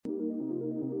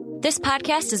This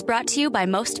podcast is brought to you by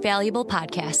Most Valuable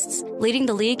Podcasts, leading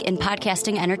the league in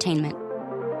podcasting entertainment.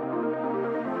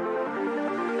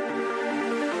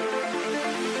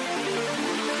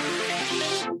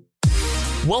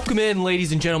 Welcome in,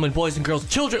 ladies and gentlemen, boys and girls,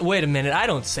 children. Wait a minute, I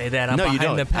don't say that. I'm no, Behind you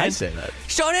don't. the Pen. I say that.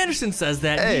 Sean Anderson says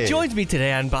that. Hey. He joins me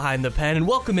today on Behind the Pen. And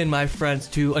welcome in, my friends,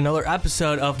 to another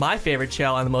episode of my favorite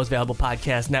show on the Most Valuable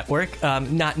Podcast Network.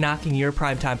 Not knocking your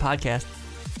primetime podcast.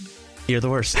 You're the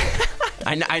worst.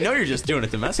 I know you're just doing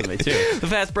it to mess with me, too. The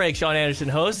Fast Break, Sean Anderson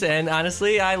hosts, and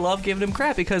honestly, I love giving him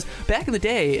crap because back in the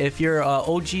day, if you're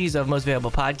OGs of Most Valuable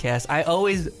Podcast, I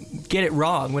always get it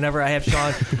wrong whenever I have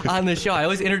Sean on the show. I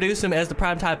always introduce him as the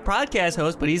primetime podcast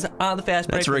host, but he's on the Fast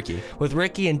Break. That's Ricky. With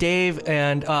Ricky and Dave,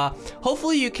 and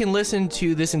hopefully you can listen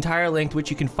to this entire length, which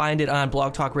you can find it on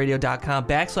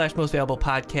blogtalkradio.com/Most Valuable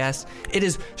Podcast. It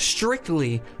is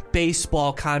strictly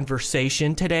baseball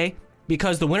conversation today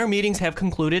because the winter meetings have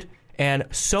concluded. And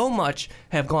so much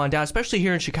have gone down, especially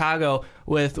here in Chicago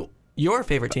with your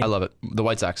favorite team. I love it. The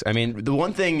White Sox. I mean, the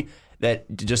one thing that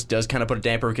just does kind of put a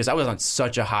damper, because I was on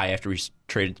such a high after we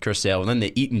traded Chris Sale, and then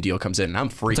the Eaton deal comes in, and I'm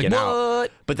freaking out.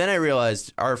 But then I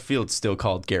realized our field's still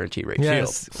called Guaranteed Rate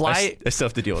Field. I still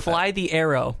have to deal with that. Fly the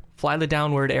arrow. Fly the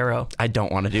downward arrow. I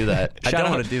don't want to do that. I don't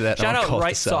want to do that. Shout out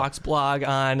Right Sox blog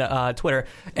on Twitter,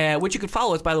 which you can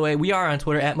follow us, by the way. We are on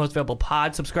Twitter at Most Valuable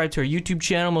Pod. Subscribe to our YouTube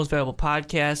channel, Most Valuable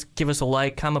Podcast. Give us a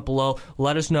like, comment below.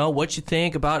 Let us know what you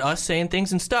think about us saying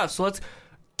things and stuff. So let's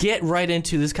get right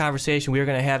into this conversation we are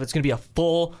going to have. It's going to be a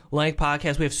full-length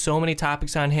podcast. We have so many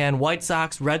topics on hand. White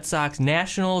Sox, Red Sox,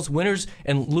 Nationals, winners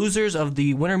and losers of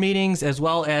the winter meetings, as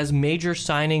well as major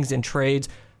signings and trades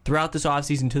throughout this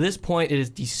offseason. To this point, it is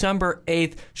December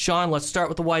 8th. Sean, let's start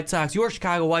with the White Sox. Your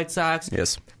Chicago White Sox.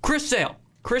 Yes. Chris Sale.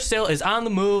 Chris Sale is on the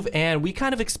move, and we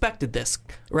kind of expected this,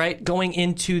 right, going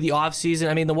into the offseason.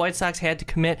 I mean, the White Sox had to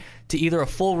commit to either a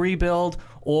full rebuild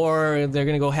or they're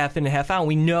going to go half in and half out. And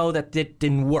we know that it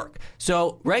didn't work.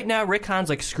 So right now, Rick Hahn's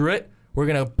like, screw it.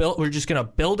 We're just gonna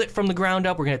build it from the ground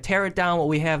up. We're gonna tear it down. What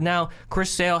we have now, Chris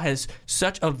Sale has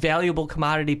such a valuable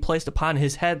commodity placed upon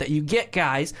his head that you get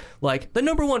guys like the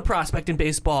number one prospect in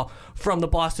baseball from the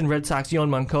Boston Red Sox, Yoan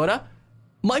Moncada,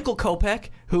 Michael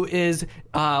Kopech, who is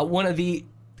one of the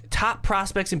top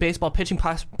prospects in baseball, pitching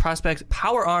prospects,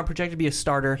 power arm, projected to be a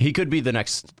starter. He could be the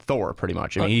next Thor, pretty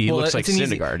much. I mean, he looks like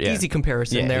Syndergaard. Easy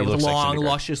comparison there with long,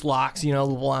 luscious locks,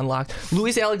 blonde locks.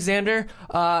 Luis Alexander,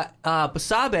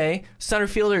 Basabe, center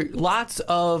fielder, lots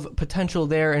of potential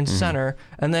there in center.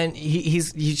 And then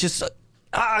he's just...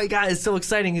 Oh, God, it's so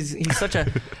exciting. He's such a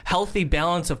healthy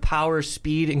balance of power,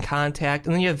 speed, and contact.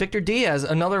 And then you have Victor Diaz,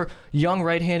 another young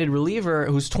right-handed reliever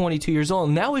who's 22 years old,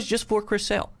 and that was just for Chris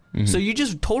Sale. So you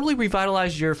just totally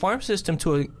revitalized your farm system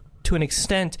to an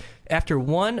extent after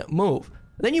one move.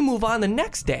 Then you move on the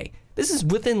next day. This is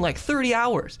within like 30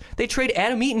 hours. They trade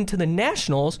Adam Eaton to the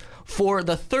Nationals for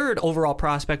the third overall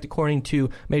prospect, according to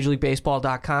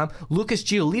MajorLeagueBaseball.com, Lucas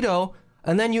Giolito.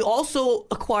 And then you also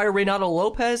acquire Reynaldo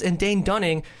Lopez and Dane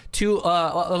Dunning, two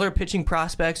other pitching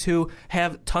prospects who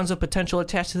have tons of potential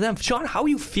attached to them. Sean, how are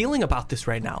you feeling about this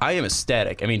right now? I am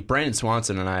ecstatic. I mean, Brandon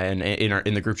Swanson and I, and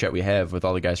in the group chat we have with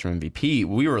all the guys from MVP,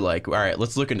 we were like, all right,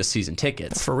 let's look into season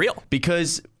tickets. For real.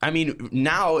 Because, I mean,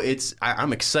 now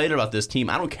I'm excited about this team.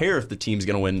 I don't care if the team's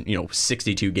going to win,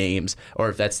 62 games or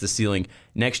if that's the ceiling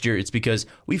next year. It's because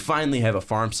we finally have a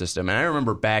farm system. And I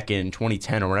remember back in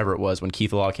 2010 or whatever it was when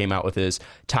Keith Law came out with his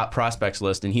top prospects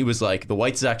list, and he was like, the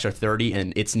White Sox are 30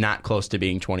 and it's not close to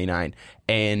being 29.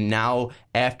 And now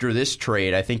after this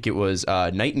trade, I think it was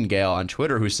Nightingale on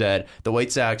Twitter who said the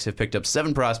White Sox have picked up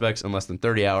 7 prospects in less than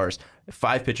 30 hours,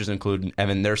 5 pitchers included, and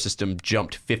then their system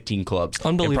jumped 15 clubs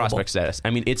in prospect status. I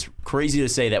mean, it's crazy to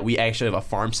say that we actually have a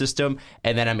farm system,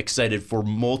 and then I'm excited for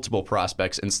multiple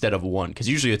prospects instead of one, because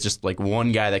usually it's just like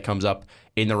one guy that comes up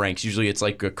in the ranks. Usually it's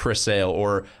like a Chris Sale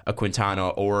or a Quintana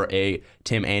or a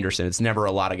Tim Anderson. It's never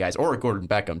a lot of guys, or a Gordon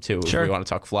Beckham too, if we want to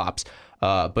talk flops.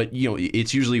 But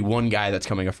it's usually one guy that's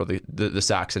coming up for the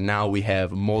Sox, and now we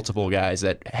have multiple guys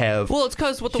that have. Well, it's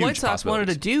because what the White Sox wanted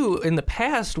to do in the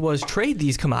past was trade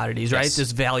these commodities, right?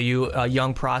 This value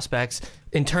young prospects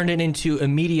and turn it into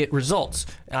immediate results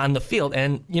on the field,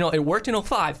 and it worked in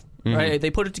 2005. Right, they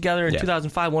put it together in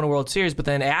 2005, won a World Series, but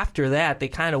then after that, they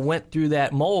kind of went through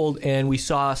that mold, and we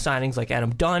saw signings like Adam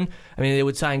Dunn. I mean, they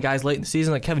would sign guys late in the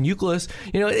season like Kevin Youkilis.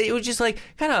 It was just like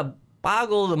kind of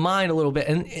boggle the mind a little bit,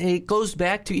 and it goes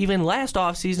back to even last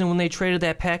offseason when they traded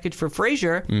that package for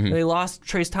Frazier. They lost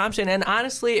Trace Thompson, and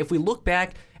honestly, if we look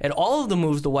back at all of the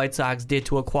moves the White Sox did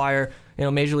to acquire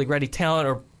Major League ready talent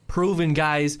or proven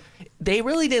guys, they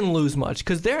really didn't lose much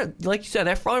because they're, like you said,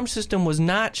 that farm system was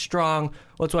not strong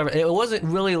whatsoever. It wasn't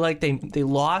really like they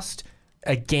lost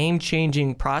a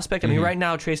game-changing prospect. I mean, right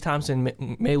now, Trace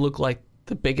Thompson may look like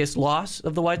the biggest loss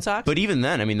of the White Sox. But even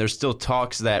then, I mean, there's still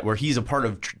talks that where he's a part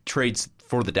of trades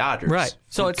for the Dodgers. Right.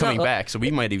 So it's coming back. So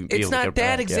we might even be able to get back. It's not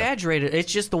that exaggerated.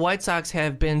 It's just the White Sox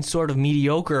have been sort of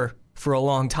mediocre for a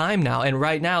long time now. And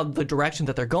right now, the direction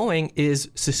that they're going is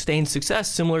sustained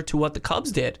success, similar to what the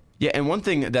Cubs did. Yeah, and one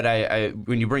thing that I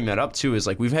when you bring that up, too, is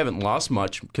like we haven't lost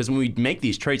much because when we make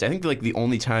these trades, I think like the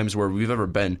only times where we've ever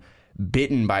been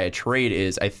bitten by a trade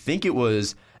is, I think it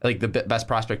was like the best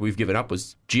prospect we've given up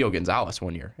was Gio Gonzalez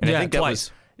one year. And I think that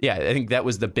twice. I think that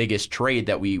was the biggest trade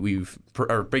that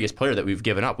or biggest player that we've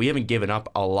given up. We haven't given up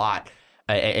a lot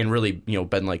and really,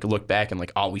 been like, look back and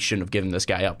like, oh, we shouldn't have given this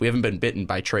guy up. We haven't been bitten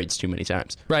by trades too many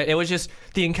times. Right. It was just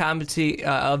the incompetency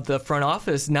of the front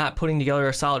office not putting together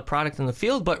a solid product in the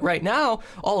field. But right now,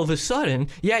 all of a sudden,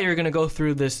 you're going to go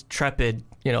through this trepid,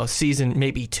 season,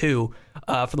 maybe 2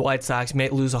 for the White Sox, may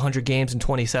lose 100 games in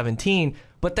 2017.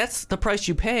 But that's the price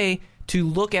you pay to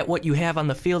look at what you have on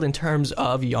the field in terms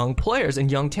of young players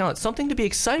and young talent. Something to be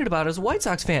excited about as a White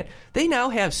Sox fan. They now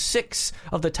have 6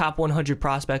 of the top 100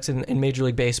 prospects in Major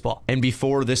League Baseball. And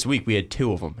before this week, we had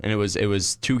 2 of them. And it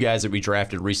was 2 guys that we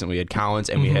drafted recently. We had Collins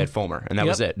and we had Fulmer. And that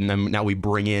was it. And then now we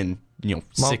bring in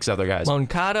 6 other guys.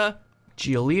 Moncada,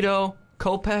 Giolito,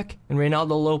 Kopech, and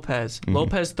Reynaldo Lopez.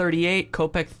 Lopez 38,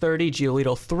 Kopech 30,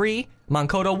 Giolito 3,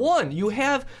 Moncada 1. You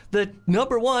have the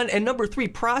number 1 and number 3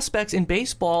 prospects in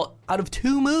baseball out of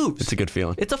 2 moves. It's a good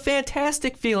feeling. It's a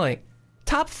fantastic feeling.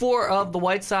 Top 4 of the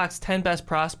White Sox 10 best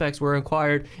prospects were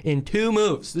acquired in 2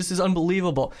 moves. This is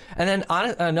unbelievable. And then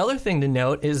another thing to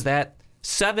note is that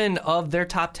 7 of their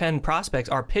top 10 prospects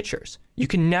are pitchers. You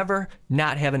can never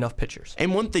not have enough pitchers.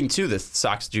 And one thing, too, that the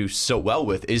Sox do so well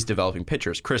with is developing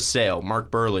pitchers. Chris Sale, Mark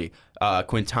Burley,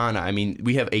 Quintana. I mean,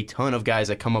 we have a ton of guys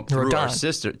that come up through our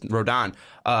system. Rodon.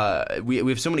 We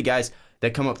have so many guys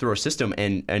that come up through our system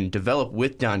and develop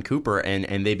with Don Cooper,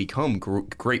 and they become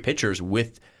great pitchers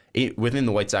within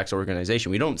the White Sox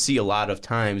organization. We don't see a lot of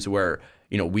times where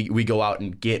we go out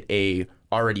and get a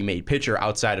already made pitcher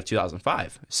outside of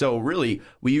 2005. So really,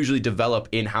 we usually develop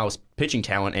in-house pitching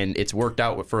talent, and it's worked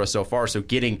out for us so far. So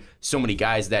getting so many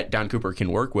guys that Don Cooper can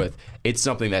work with, it's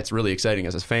something that's really exciting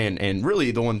as a fan. And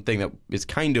really, the one thing that is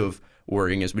kind of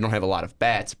worrying is we don't have a lot of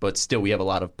bats, but still we have a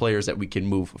lot of players that we can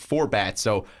move for bats.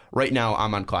 So right now,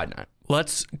 I'm on cloud 9.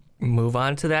 Let's move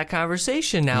on to that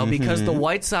conversation now because the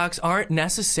White Sox aren't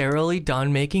necessarily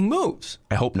done making moves.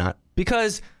 I hope not.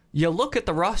 Because you look at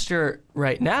the roster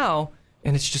right now,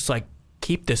 and it's just like,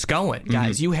 keep this going,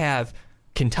 guys. You have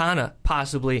Quintana,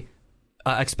 possibly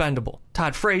expendable.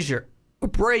 Todd Frazier,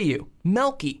 Abreu,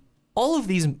 Melky. All of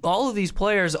these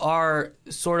players are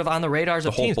sort of on the radars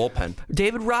of teams. The whole bullpen.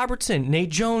 David Robertson, Nate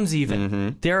Jones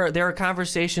even. There are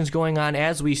conversations going on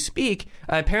as we speak.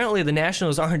 Apparently the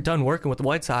Nationals aren't done working with the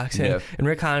White Sox. And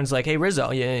Rick Hahn's like, hey,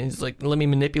 Rizzo, he's like, let me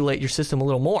manipulate your system a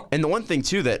little more. And the one thing,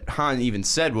 too, that Hahn even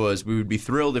said was we would be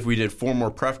thrilled if we did 4 more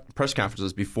press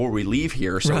conferences before we leave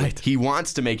here. So he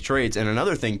wants to make trades. And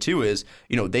another thing, too, is,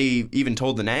 they even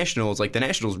told the Nationals, like the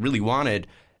Nationals really wanted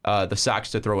the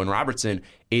Sox to throw in Robertson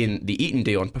in the Eaton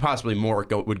deal, and possibly more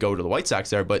would go to the White Sox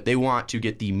there, but they want to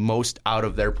get the most out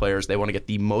of their players. They want to get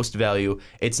the most value.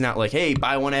 It's not like, hey,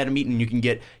 buy one Adam Eaton, you can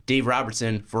get Dave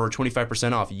Robertson for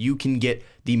 25% off. You can get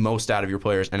the most out of your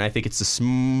players, and I think it's the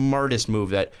smartest move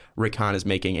that Rick Hahn is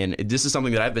making, and this is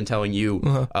something that I've been telling you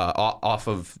off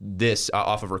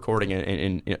of recording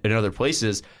and in other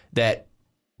places, that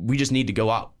we just need to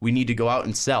go out. We need to go out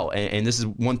and sell. And this is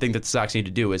one thing that the Sox need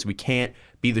to do is we can't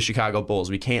be the Chicago Bulls.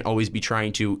 We can't always be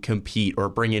trying to compete or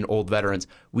bring in old veterans.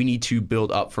 We need to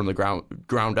build up from the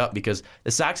ground up because the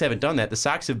Sox haven't done that. The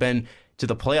Sox have been to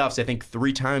the playoffs, I think,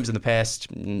 3 times in the past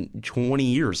 20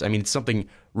 years. I mean, it's something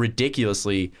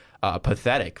ridiculously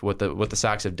pathetic what the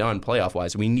Sox have done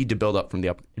playoff-wise. We need to build up from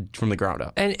the ground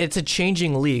up. And it's a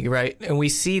changing league, right? And we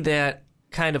see that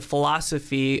kind of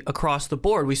philosophy across the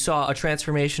board. We saw a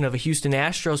transformation of a Houston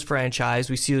Astros franchise.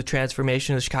 We see the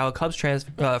transformation of the Chicago Cubs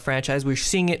franchise. We're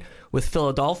seeing it with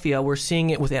Philadelphia. We're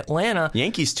seeing it with Atlanta.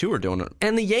 Yankees, too, are doing it.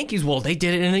 And the Yankees, well, they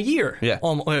did it in a year. Yeah.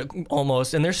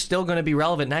 Almost. And they're still going to be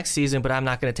relevant next season, but I'm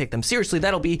not going to take them seriously.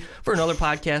 That'll be for another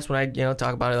podcast when I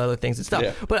talk about other things and stuff.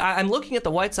 Yeah. But I'm looking at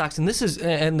the White Sox, and this is,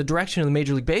 and the direction of the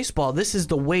Major League Baseball, this is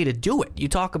the way to do it. You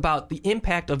talk about the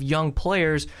impact of young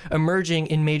players emerging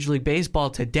in Major League Baseball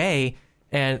today,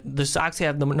 and the Sox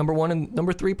have the number 1 and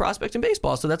number 3 prospects in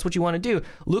baseball, so that's what you want to do.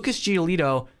 Lucas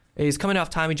Giolito is coming off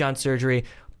Tommy John surgery.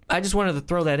 I just wanted to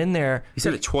throw that in there. He's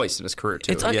had it twice in his career,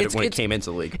 too. When he came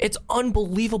into the league. It's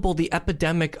unbelievable, the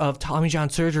epidemic of Tommy John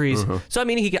surgeries. So, I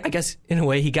mean, I guess, in a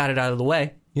way, he got it out of the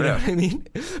way. You know what I mean?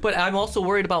 But I'm also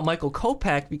worried about Michael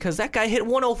Kopech because that guy hit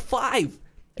 105.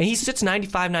 And he sits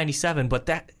 95, 97. But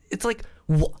it's like...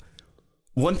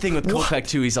 One thing with Kopech,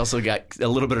 too, he's also got a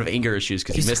little bit of anger issues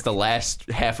because he missed the last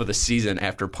half of the season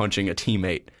after punching a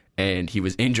teammate. And he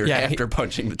was injured after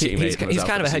punching the teammate. He's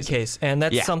kind of a head case. And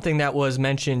that's something that was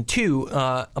mentioned, too,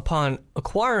 upon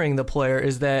acquiring the player,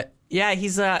 is that,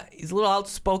 he's a little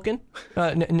outspoken.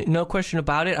 No question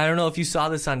about it. I don't know if you saw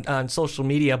this on social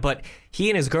media, but he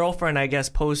and his girlfriend, I guess,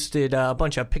 posted a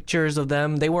bunch of pictures of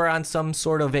them. They were on some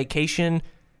sort of vacation.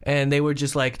 And they were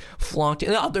just like flaunting.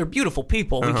 Oh, they're beautiful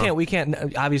people. We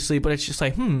can't, obviously, but it's just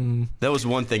like, That was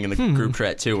one thing in the group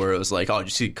chat, too, where it was like, oh, did you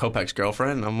see Kopech's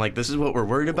girlfriend? And I'm like, this is what we're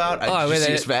worried about? Did you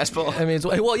see his fastball?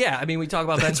 I mean, we talk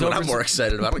about Ben Zobrist. That's what I'm more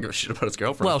excited about. I don't give a shit about his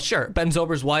girlfriend. Well, sure. Ben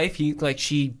Zobrist's wife,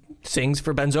 she sings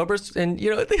for Ben Zobrist, and,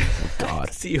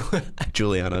 God. See you.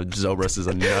 Juliana Zobrist is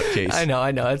a nutcase. I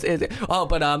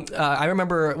know. I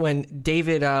remember when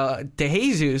David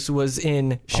DeJesus was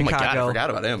in Chicago. Oh, my God, I forgot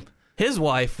about him. His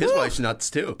wife's nuts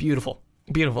too. Beautiful.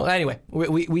 Anyway,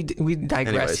 we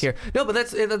digress here. No, but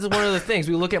that's one of the things.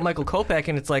 We look at Michael Kopech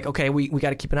and it's like, okay, we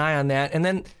got to keep an eye on that. And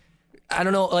then I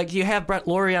don't know, like you have Brett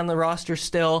Laurie on the roster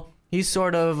still. He's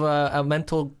sort of a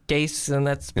mental case, and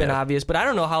that's been obvious. But I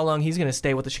don't know how long he's going to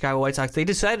stay with the Chicago White Sox. They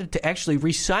decided to actually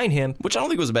re-sign him, which I don't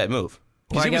think was a bad move.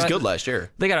 Because he was good last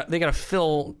year. They got to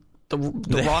fill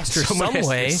the roster some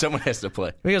way. Someone has to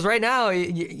play. Because right now,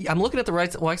 I'm looking at the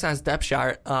White Sox depth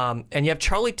chart, and you have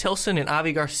Charlie Tilson and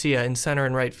Avi Garcia in center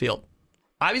and right field.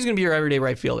 Avi's going to be your everyday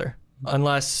right fielder,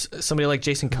 unless somebody like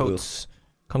Jason Coates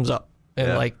comes up.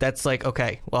 And that's like,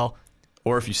 okay, well.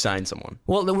 Or if you sign someone.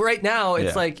 Well, right now,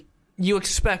 it's like you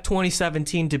expect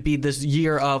 2017 to be this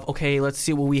year of, okay, let's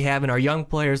see what we have in our young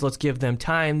players. Let's give them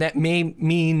time. That may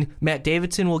mean Matt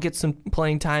Davidson will get some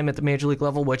playing time at the major league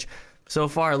level, which so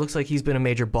far it looks like he's been a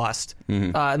major bust.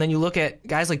 And then you look at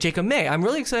guys like Jacob May. I'm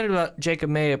really excited about Jacob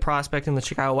May, a prospect in the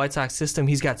Chicago White Sox system.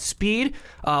 He's got speed.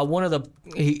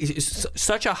 He's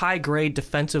such a high grade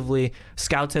defensively.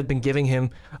 Scouts have been giving him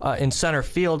in center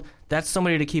field. That's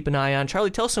somebody to keep an eye on.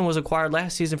 Charlie Tilson was acquired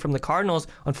last season from the Cardinals.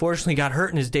 Unfortunately, got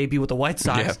hurt in his debut with the White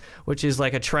Sox, which is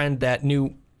like a trend that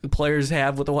new players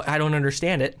have. I don't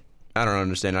understand it. I don't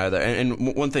understand either.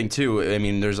 And one thing, too, I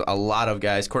mean, there's a lot of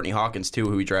guys, Courtney Hawkins, too,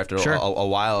 who we drafted a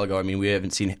while ago. I mean, we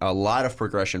haven't seen a lot of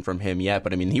progression from him yet,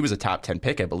 but I mean, he was a top 10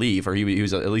 pick, I believe, or he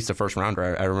was at least a first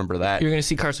rounder. I remember that. You're going to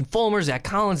see Carson Fulmer, Zach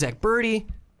Collins, Zach Birdie.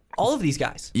 All of these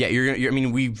guys. Yeah, I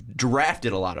mean, we've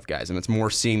drafted a lot of guys, and it's more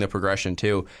seeing the progression,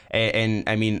 too. And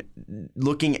I mean,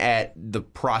 looking at the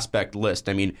prospect list,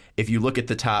 I mean, if you look at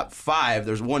the top 5,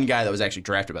 there's one guy that was actually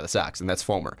drafted by the Sox, and that's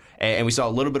Fulmer. And we saw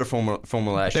a little bit of Fulmer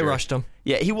last year. They rushed him.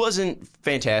 Yeah, he wasn't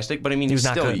fantastic, but I mean,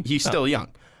 he's still young.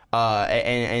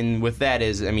 And with that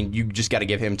is, I mean, you just got to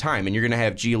give him time. And you're going to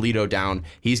have Giolito down.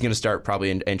 He's going to start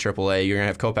probably in AAA. You're going to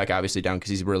have Kopech obviously down because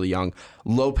he's really young.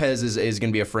 Lopez is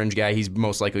going to be a fringe guy. He's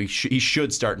most likely, he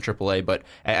should start in AAA, but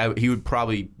he would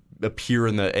probably appear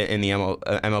in the MLB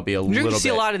a little bit. You're going to see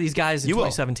a lot of these guys in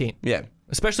 2017. Yeah.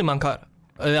 Especially Moncada.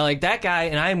 Like that guy,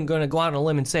 and I'm going to go out on a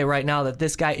limb and say right now that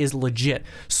this guy is legit.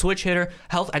 Switch hitter,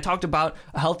 health. I talked about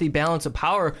a healthy balance of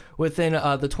power within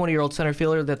the 20-year-old center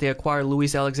fielder that they acquired,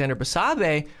 Luis Alexander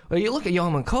Basabe. Well, you look at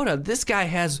Yohan Moncada, this guy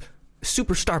has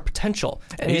superstar potential.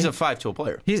 And he's a 5-tool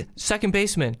player. He's second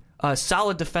baseman.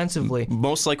 Solid defensively.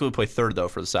 Most likely to play third, though,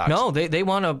 for the Sox. No, they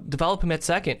want to develop him at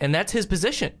second, and that's his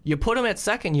position. You put him at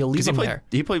second, you leave him there.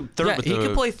 He played third with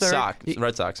the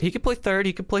Red Sox. He could play third,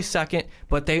 he could play second,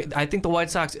 but I think the White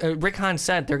Sox, Rick Hahn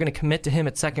said they're going to commit to him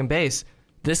at second base.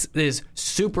 This is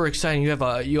super exciting. You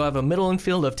have a middle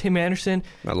infield of Tim Anderson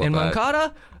and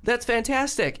Moncada. That's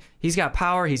fantastic. He's got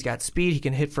power. He's got speed. He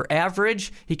can hit for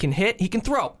average. He can hit. He can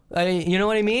throw. You know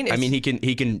what I mean? I mean, he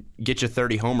can get you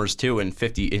 30 homers too and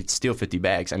steal 50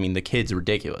 bags. I mean, the kid's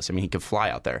ridiculous. I mean, he could fly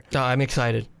out there. I'm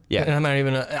excited. Yeah,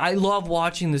 and I love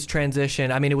watching this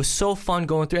transition. I mean, it was so fun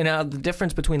going through. And now the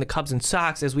difference between the Cubs and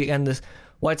Sox as we end this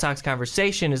White Sox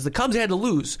conversation is the Cubs had to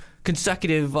lose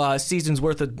consecutive seasons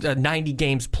worth of 90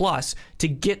 games plus to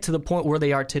get to the point where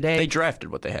they are today. They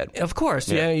drafted what they had. Of course.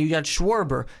 Yeah, you got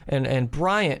Schwarber and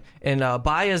Bryant and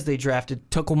Baez they drafted.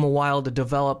 Took them a while to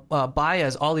develop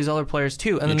Baez, all these other players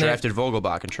too. And then drafted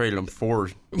Vogelbach and traded him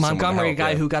for Montgomery, a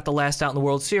guy who got the last out in the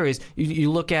World Series.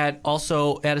 You look at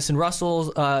also Addison Russell,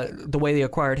 the way they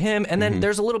acquired him, and then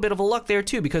there's a little bit of a luck there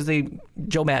too because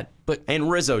Joe Maddon.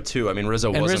 And Rizzo too. I mean,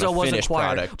 Rizzo wasn't a finished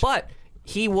product. But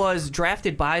he was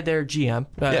drafted by their GM,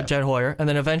 Jed Hoyer, and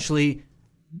then eventually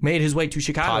made his way to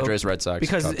Chicago. Padres, Red Sox,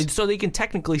 because so they can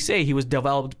technically say he was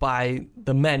developed by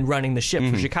the men running the ship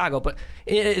for Chicago, but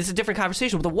it's a different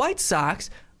conversation. With the White Sox,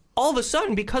 all of a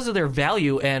sudden, because of their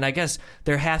value and I guess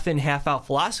their half-in, half-out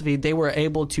philosophy, they were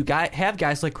able to have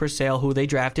guys like Chris Sale, who they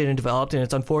drafted and developed, and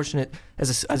it's unfortunate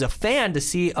as a fan to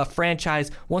see a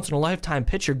franchise once-in-a-lifetime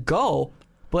pitcher go.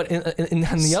 But on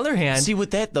the other hand... See,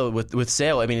 with that, though, with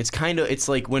Sale, I mean, it's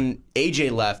like when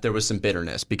AJ left, there was some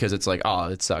bitterness because it's like, oh,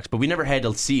 it sucks. But we never had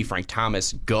to see Frank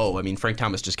Thomas go. I mean, Frank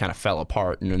Thomas just kind of fell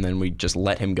apart, and then we just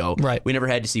let him go. Right. We never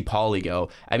had to see Paulie go.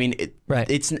 I mean,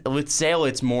 it's with Sale,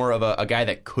 it's more of a guy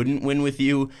that couldn't win with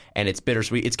you, and it's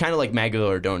bittersweet. It's kind of like Maggie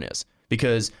Ordonez.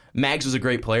 Because Mags was a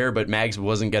great player, but Mags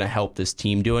wasn't going to help this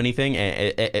team do anything,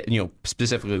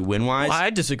 specifically win-wise. Well, I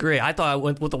disagree. I thought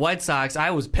with the White Sox,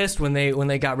 I was pissed when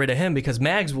they got rid of him because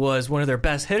Mags was one of their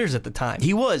best hitters at the time.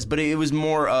 He was, but it was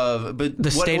more of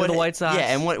the state of the White Sox.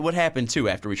 Yeah, and what happened too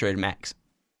after we traded Mags?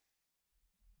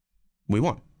 We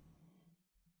won.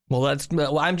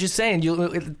 Well, I'm just saying,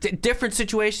 different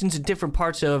situations in different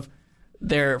parts of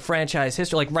their franchise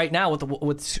history. Like right now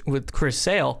with Chris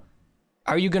Sale.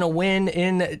 Are you going to win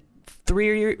in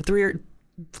 3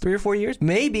 or 4 years?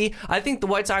 Maybe. I think the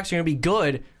White Sox are going to be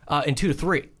good in 2 to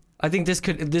 3. I think this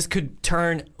could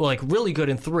turn really good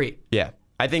in 3. Yeah.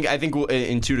 I think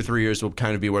in 2 to 3 years will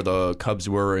kind of be where the Cubs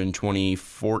were in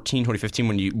 2014,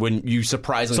 2015 when you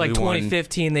surprisingly won. It's like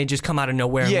 2015, they just come out of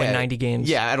nowhere and win 90 games.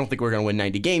 Yeah, I don't think we're going to win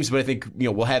 90 games, but I think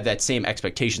we'll have that same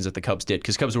expectations that the Cubs did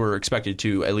because Cubs were expected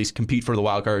to at least compete for the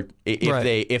wild card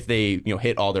if they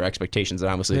hit all their expectations,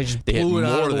 and obviously they hit more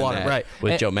than that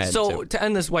with Joe Maddon. So to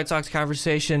end this White Sox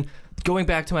conversation, going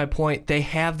back to my point, they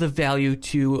have the value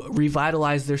to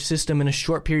revitalize their system in a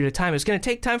short period of time. It's going to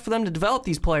take time for them to develop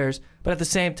these players, but at the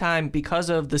same time, because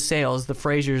of the Sales, the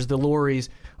Fraziers, the Lorys,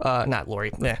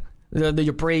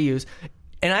 the Abreu's,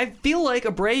 and I feel like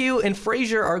Abreu and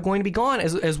Frazier are going to be gone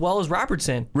as well as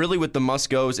Robertson. Really, with the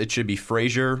must-goes, it should be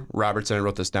Frazier, Robertson. I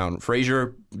wrote this down.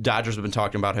 Frazier, Dodgers have been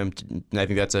talking about him. I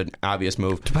think that's an obvious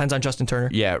move. Depends on Justin Turner.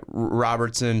 Yeah,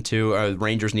 Robertson, too.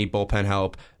 Rangers need bullpen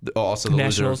help. Also,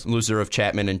 the loser of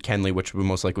Chapman and Kenley, which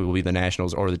most likely will be the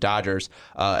Nationals or the Dodgers.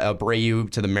 Abreu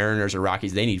to the Mariners or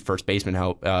Rockies, they need first baseman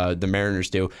help. The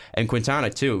Mariners do. And Quintana,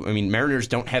 too. I mean, Mariners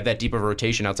don't have that deep of a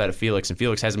rotation outside of Felix, and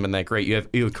Felix hasn't been that great. You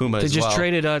have Iwakuma as well. They just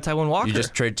traded Taijuan Walker. You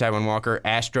just traded Taijuan Walker.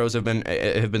 Astros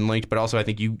have been linked, but also I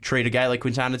think you trade a guy like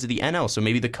Quintana to the NL, so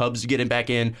maybe the Cubs get him back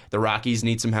in. The Rockies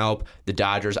need some help. The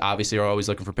Dodgers obviously are always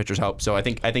looking for pitchers' help, so I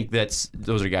think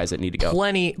those are guys that need to go.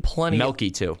 Plenty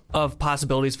Melky too of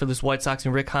possibilities for this White Sox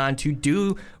and Rick Hahn to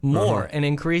do more and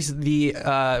increase the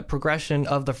progression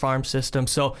of the farm system.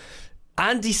 So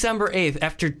on December 8th,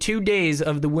 after 2 days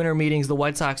of the winter meetings, the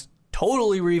White Sox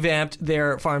totally revamped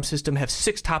their farm system, have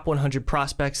 6 top 100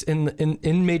 prospects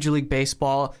in Major League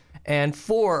Baseball, and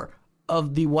 4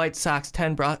 of the White Sox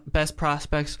 10 best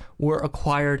prospects were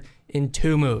acquired in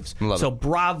 2 moves. So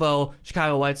bravo,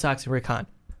 Chicago White Sox and Rick Hahn.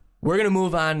 We're going to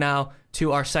move on now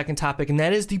to our second topic, and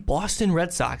that is the Boston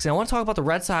Red Sox. And I want to talk about the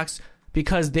Red Sox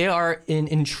because they are an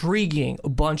intriguing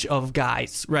bunch of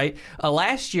guys, right?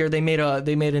 Last year they made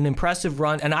an impressive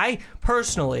run, and I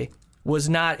personally was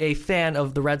not a fan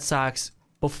of the Red Sox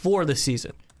before the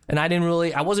season. And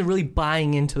I wasn't really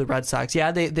buying into the Red Sox.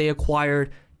 Yeah, they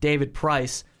acquired David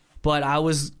Price, but I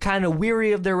was kind of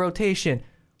weary of their rotation.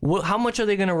 How much are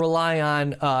they going to rely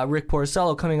on Rick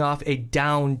Porcello coming off a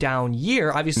down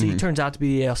year? Obviously, he turns out to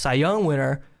be a Cy Young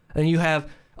winner. And you have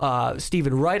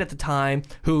Stephen Wright at the time,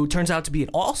 who turns out to be an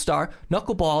all-star,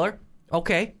 knuckleballer.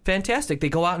 Okay, fantastic. They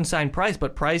go out and sign Price,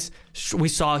 but Price, we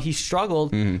saw he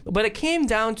struggled. But it came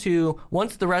down to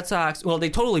once the Red Sox, they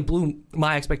totally blew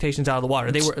my expectations out of the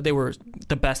water. They were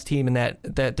the best team in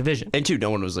that division. And no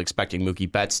one was expecting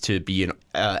Mookie Betts to be an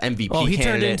MVP candidate. He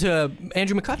turned into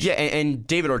Andrew McCutcheon. Yeah, and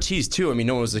David Ortiz too. I mean,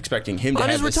 no one was expecting him to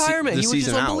have his retirement. The he was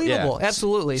season just unbelievable. Yeah.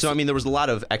 Absolutely. So I mean, there was a lot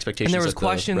of expectations. And there was that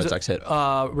questions the Red Sox hit.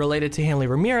 Related to Hanley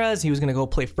Ramirez. He was going to go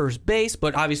play first base,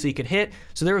 but obviously he could hit.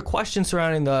 So there were questions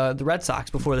surrounding the Red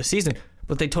Sox before the season.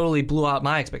 But they totally blew out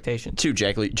my expectations. Too,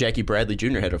 Jackie Bradley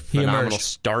Jr. had a phenomenal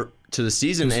start to the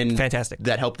season, and fantastic.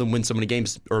 That helped them win so many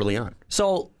games early on.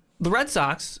 So the Red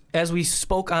Sox, as we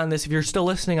spoke on this, if you're still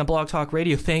listening on Blog Talk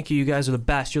Radio, thank you. You guys are the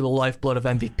best. You're the lifeblood of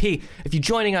MVP. If you're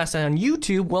joining us on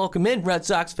YouTube, welcome in, Red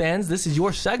Sox fans. This is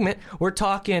your segment. We're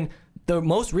talking the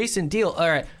most recent deal. All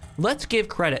right, let's give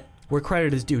credit where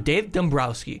credit is due. Dave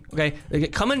Dombrowski, okay?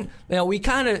 We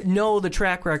kind of know the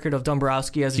track record of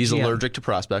Dombrowski as a He's GM. Allergic to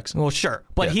prospects. Well, sure.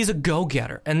 But he's a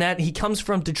go-getter, and that he comes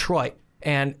from Detroit,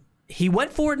 and he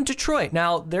went for it in Detroit.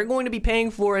 Now, they're going to be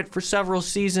paying for it for several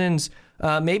seasons,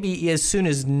 maybe as soon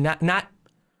as not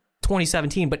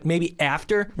 2017, but maybe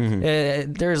after.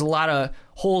 There's a lot of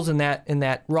holes in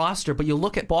that roster. But you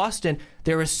look at Boston,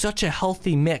 there is such a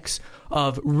healthy mix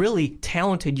of really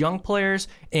talented young players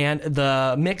and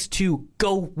the mix to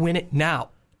go win it now.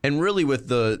 And really with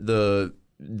the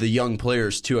young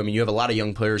players too. I mean, you have a lot of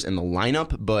young players in the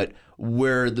lineup, but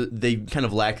where they kind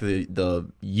of lack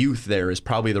the youth there is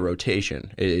probably the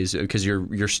rotation. Is because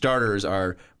your starters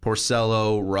are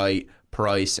Porcello, Wright,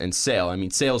 Price, and Sale. I mean,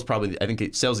 Sale's probably, I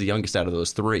think Sale's the youngest out of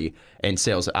those three, and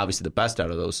Sale's obviously the best out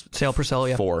of those Sale,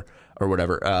 Porcello, four or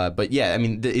whatever. But yeah, I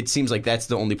mean, it seems like that's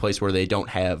the only place where they don't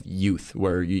have youth,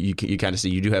 where you kind of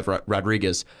see, you do have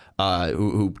Rodriguez,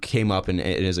 who came up and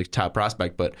is a top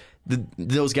prospect, but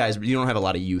those guys, you don't have a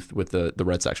lot of youth with the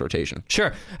Red Sox rotation.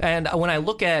 Sure. And when I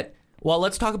look at, well,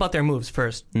 let's talk about their moves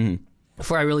first,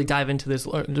 before I really dive into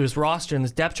this roster and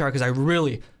this depth chart, because I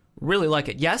really like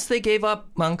it. Yes, they gave up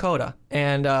Moncada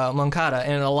and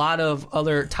a lot of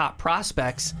other top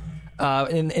prospects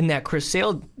in that Chris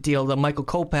Sale deal, the Michael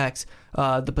Kopechs,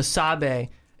 the Basabe,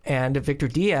 and Victor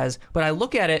Diaz. But I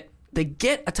look at it, they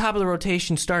get a top of the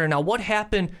rotation starter. Now, what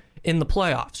happened in the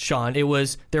playoffs, Sean? It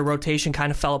was their rotation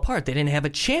kind of fell apart. They didn't have a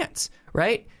chance,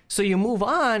 right? So you move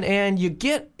on and you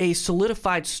get a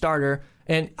solidified starter.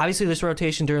 And obviously this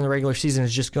rotation during the regular season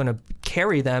is just going to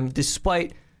carry them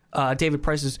despite David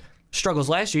Price's struggles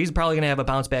last year. He's probably going to have a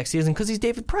bounce back season because he's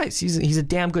David Price. He's a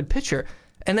damn good pitcher.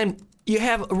 And then you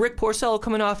have Rick Porcello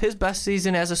coming off his best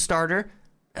season as a starter.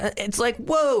 It's like,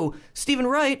 whoa, Stephen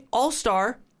Wright,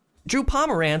 all-star. Drew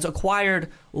Pomeranz acquired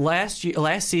last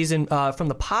season from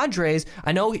the Padres.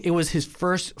 I know it was his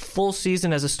first full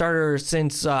season as a starter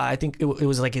since I think it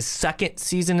was like his second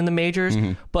season in the majors.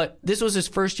 But this was his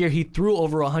first year. He threw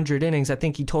over 100 innings. I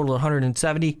think he totaled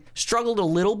 170. Struggled a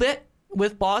little bit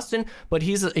with Boston, but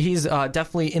he's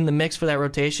definitely in the mix for that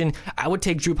rotation. I would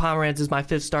take Drew Pomeranz as my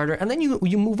fifth starter. And then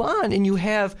you move on and you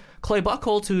have Clay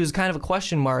Buchholz, who is kind of a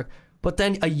question mark, but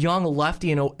then a young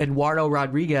lefty in Eduardo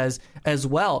Rodriguez as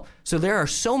well. So there are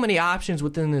so many options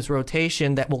within this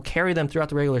rotation that will carry them throughout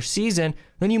the regular season.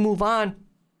 Then you move on.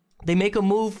 They make a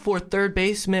move for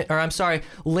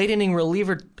late inning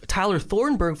reliever Tyler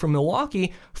Thornburg from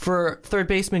Milwaukee for third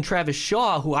baseman Travis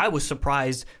Shaw, who I was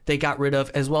surprised they got rid of,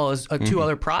 as well as two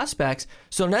other prospects.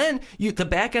 So then the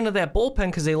back end of that bullpen,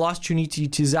 because they lost Chunichi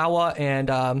Chizawa and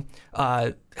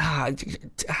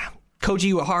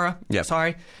Koji Uehara. Yep.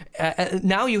 Sorry.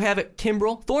 Now you have it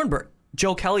Kimbrel, Thornburg,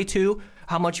 Joe Kelly too.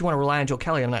 How much you want to rely on Joe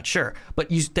Kelly, I'm not sure. But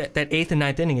that eighth and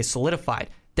ninth inning is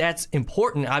solidified. That's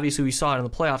important. Obviously, we saw it in the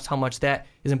playoffs how much that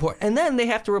is important. And then they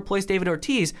have to replace David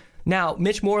Ortiz. Now,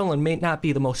 Mitch Moreland may not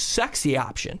be the most sexy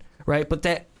option, right? But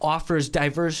that offers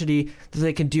diversity that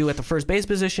they can do at the first base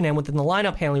position and within the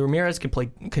lineup. Hanley Ramirez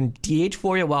can DH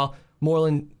for you while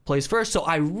Moreland plays first. So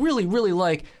I really, really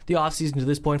like the offseason to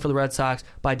this point for the Red Sox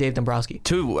by Dave Dombrowski.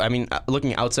 Too, I mean,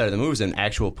 looking outside of the moves and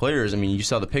actual players, I mean, you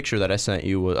saw the picture that I sent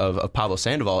you of Pablo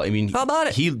Sandoval. I mean, how about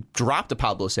it? He dropped a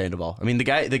Pablo Sandoval. I mean, the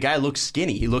guy looks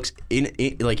skinny. He looks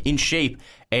in shape,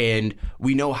 and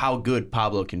we know how good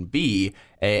Pablo can be.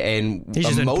 And he's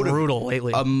just been brutal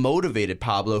lately. A motivated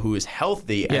Pablo who is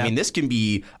healthy. Yeah. I mean, this can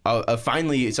be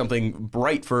finally something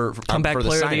bright for comeback for the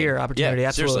player signing. of the year opportunity. Yeah,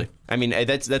 absolutely. Seriously. I mean,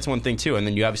 that's one thing too. And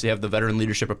then you obviously have the veteran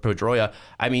leadership of Pedroia.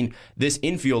 I mean, this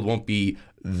infield won't be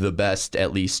the best,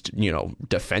 at least,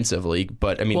 defensively.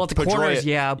 But I mean, well, at the corners,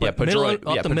 but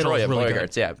Pedroia, the middle is really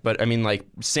good. Yeah, but I mean, like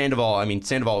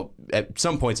Sandoval at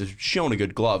some points has shown a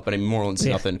good glove, but I mean, Moreland's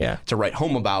nothing to write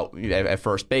home about at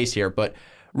first base here. But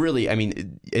really, I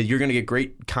mean, you're going to get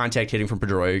great contact hitting from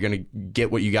Pedroia. You're going to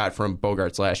get what you got from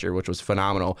Bogarts last year, which was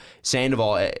phenomenal.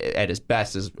 Sandoval, at his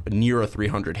best, is near a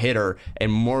 300 hitter, and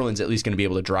Moreland's at least going to be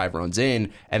able to drive runs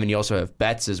in. And then you also have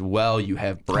Betts as well. You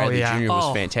have Bradley Jr.,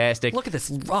 who's fantastic. Look at this.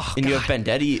 You have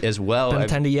Vendetti as well.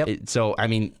 Benintendi, yep. So, I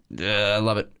mean, I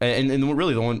love it. And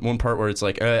really, the one part where it's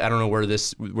like, I don't know where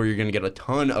you're going to get a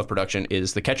ton of production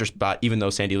is the catcher spot, even though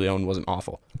Sandy Leon wasn't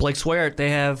awful. Blake Swart,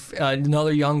 they have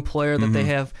another young player that they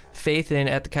have faith in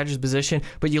at the catcher's position.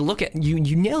 But you look at, you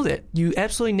nailed it. You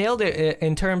absolutely nailed it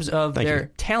in terms of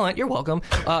their talent. You're welcome.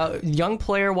 Young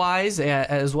player-wise,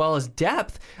 as well as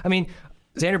depth. I mean,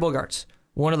 Xander Bogaerts,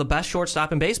 one of the best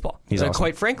shortstop in baseball. He's awesome.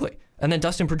 Quite frankly. And then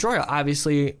Dustin Pedroia,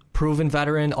 obviously proven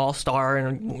veteran, all-star,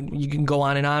 and you can go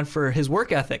on for his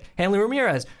work ethic. Hanley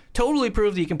Ramirez, totally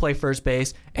proved that he can play first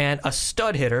base, and a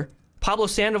stud hitter. Pablo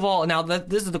Sandoval, now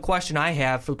this is the question I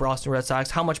have for the Boston Red Sox.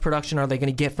 How much production are they going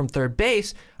to get from third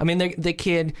base? I mean, they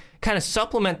can kind of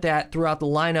supplement that throughout the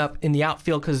lineup in the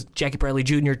outfield because Jackie Bradley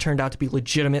Jr. turned out to be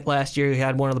legitimate last year. He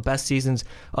had one of the best seasons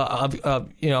of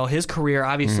his career,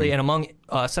 obviously, and among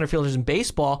center fielders in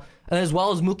baseball. and as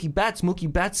well as Mookie Betts.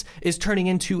 Mookie Betts is turning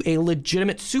into a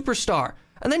legitimate superstar.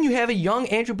 And then you have a young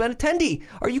Andrew Benintendi.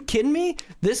 Are you kidding me?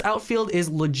 This outfield is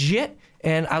legit.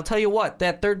 And I'll tell you what,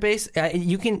 that third base,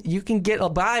 you can get a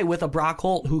by with a Brock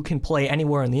Holt who can play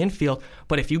anywhere in the infield.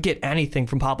 But if you get anything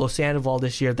from Pablo Sandoval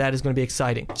this year, that is going to be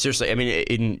exciting. Seriously, I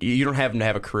mean, you don't have him to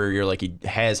have a career year like he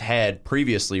has had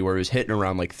previously, where he was hitting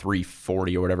around like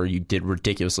 340 or whatever you did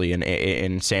ridiculously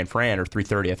in San Fran, or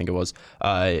 330, I think it was,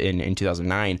 in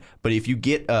 2009. But if you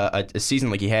get a season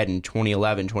like he had in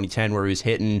 2011, 2010, where he was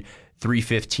hitting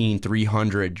 315,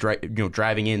 300,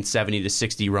 driving in 70 to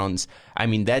 60 runs. I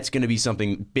mean, that's going to be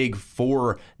something big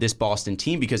for this Boston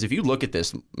team, because if you look at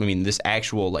this, I mean, this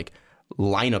actual like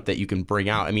lineup that you can bring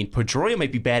out, I mean, Pedroia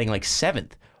might be batting like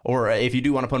 7th. Or if you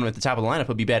do want to put him at the top of the lineup,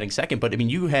 he'll be batting 2nd. But, I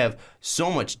mean, you have so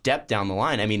much depth down the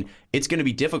line. I mean, it's going to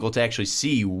be difficult to actually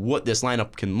see what this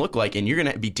lineup can look like. And you're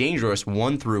going to be dangerous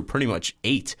 1 through pretty much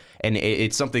 8. And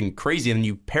it's something crazy. And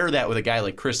you pair that with a guy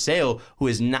like Chris Sale, who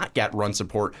has not got run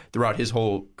support throughout his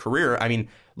whole career. I mean,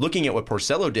 looking at what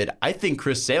Porcello did, I think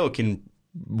Chris Sale can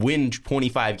win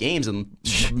 25 games and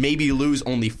maybe lose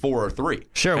only 4 or 3.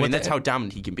 Sure. I mean, that's how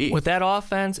dominant he can be. With that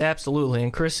offense, absolutely.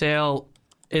 And Chris Sale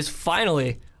is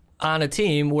finally on a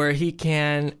team where he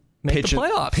can make the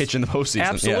playoffs. Pitch in the postseason.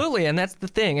 Absolutely, yeah. And that's the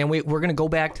thing. And we're going to go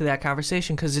back to that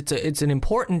conversation because it's an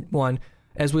important one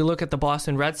as we look at the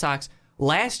Boston Red Sox.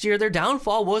 Last year, their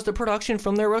downfall was the production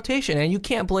from their rotation, and you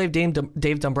can't blame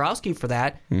Dave Dombrowski for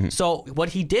that. Mm-hmm. So what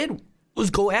he did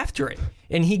was go after it,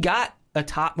 and he got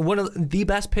one of the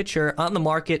best pitcher on the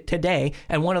market today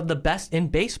and one of the best in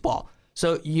baseball.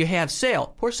 So you have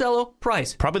Sale, Porcello,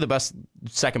 Price. Probably the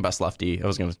second best lefty. I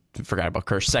was going to forget about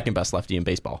Kershaw. Second best lefty in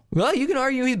baseball. Well, you can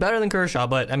argue he's better than Kershaw,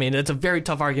 but I mean, it's a very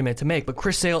tough argument to make. But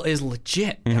Chris Sale is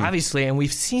legit, obviously, and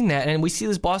we've seen that. And we see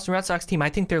this Boston Red Sox team. I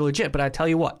think they're legit, but I tell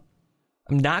you what,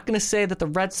 I'm not going to say that the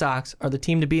Red Sox are the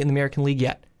team to beat in the American League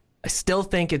yet. I still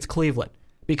think it's Cleveland,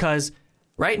 because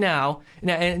right now,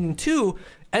 and 2,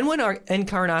 Edwin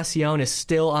Encarnacion is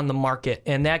still on the market,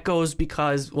 and that goes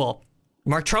because, well,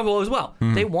 Mark Trumbo as well.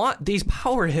 They want these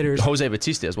power hitters. Jose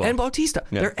Bautista as well. And Bautista.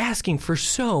 Yeah. They're asking for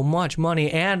so much money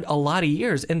and a lot of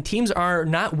years, and teams are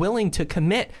not willing to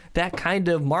commit that kind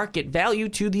of market value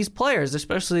to these players,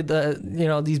 especially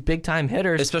these big time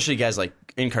hitters. Especially guys like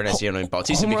Encarnacion and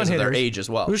Bautista because of their age as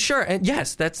well. Sure, and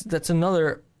yes, that's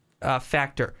another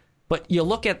factor. But you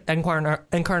look at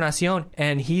Encarnacion,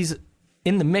 and he's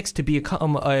in the mix to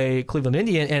become a Cleveland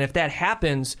Indian, and if that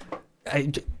happens,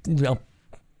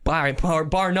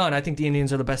 bar none, I think the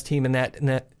Indians are the best team in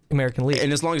that American League.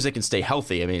 And as long as they can stay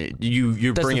healthy, I mean,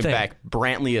 you're bringing back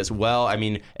Brantley as well. I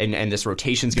mean, and this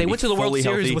rotation's going to be fully healthy. They went to the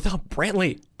World Series without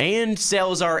Brantley. And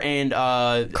Salazar and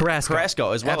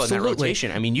Carrasco as well. Absolutely. In that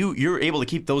rotation. I mean, you're able to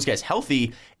keep those guys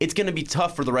healthy. It's going to be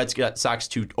tough for the Red Sox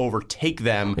to overtake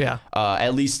them. Yeah.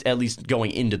 At least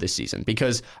going into the season,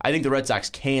 because I think the Red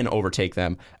Sox can overtake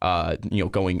them.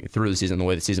 Going through the season, the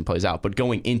way the season plays out. But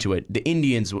going into it, the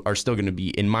Indians are still going to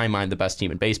be, in my mind, the best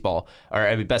team in baseball,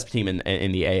 or best team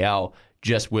in the AL.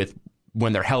 Just with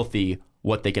when they're healthy,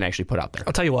 what they can actually put out there.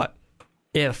 I'll tell you what,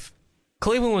 if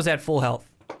Cleveland was at full health,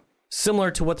 similar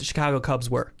to what the Chicago Cubs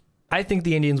were, I think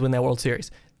the Indians win that World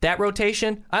Series. That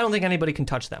rotation, I don't think anybody can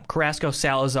touch them. Carrasco,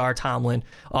 Salazar, Tomlin,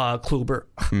 Kluber.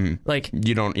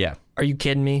 You don't, yeah. Are you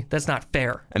kidding me? That's not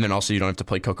fair. And then also you don't have to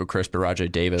play Coco Crisp or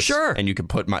Rajai Davis. Sure. And you can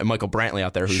put Michael Brantley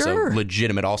out there, who's a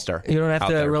legitimate all-star. You don't have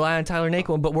to rely on Tyler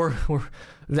Naquin, but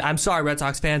I'm sorry, Red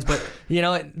Sox fans, but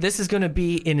this is going to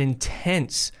be an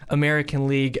intense American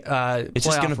League it's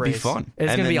just going to be fun.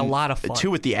 It's going to be a lot of fun. Too,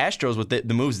 with the Astros, with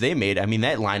the moves they made, I mean,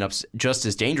 that lineup's just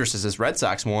as dangerous as this Red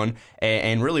Sox one.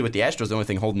 And really with the Astros, the only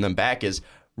thing holding them back is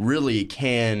really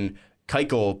can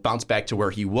Keuchel bounce back to where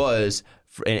he was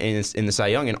in the Cy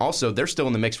Young. And also, they're still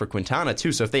in the mix for Quintana,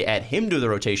 too. So if they add him to the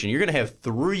rotation, you're going to have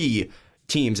 3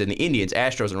 teams in the Indians,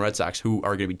 Astros, and Red Sox who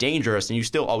are going to be dangerous, and you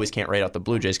still always can't write out the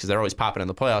Blue Jays because they're always popping in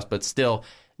the playoffs, but still,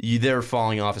 they're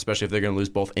falling off, especially if they're going to lose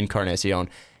both Encarnacion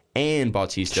and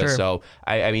Bautista. Sure. So,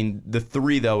 I mean, the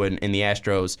 3, though, in the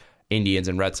Astros, Indians,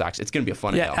 and Red Sox, it's going to be a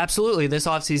fun Yeah, absolutely. This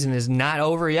offseason is not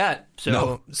over yet.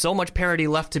 So much parity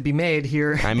left to be made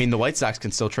here. I mean, the White Sox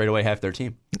can still trade away half their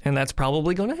team. And that's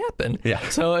probably going to happen. Yeah.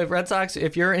 So if Red Sox,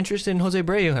 if you're interested in Jose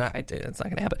Abreu, that's not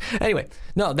going to happen. Anyway,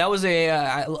 no, that was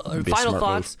final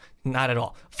thoughts. Move. Not at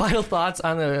all. Final thoughts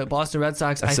on the Boston Red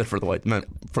Sox. I said for the White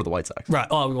Sox. Right.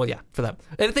 Oh, well, yeah, for them.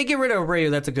 And if they get rid of Abreu,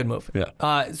 that's a good move.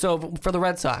 Yeah. So for the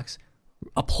Red Sox,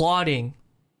 applauding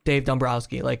Dave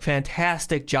Dombrowski,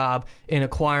 fantastic job in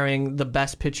acquiring the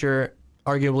best pitcher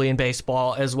arguably in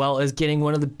baseball, as well as getting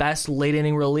one of the best late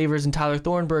inning relievers in Tyler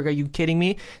Thornburg. Are you kidding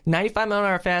me? 95 mile an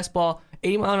hour fastball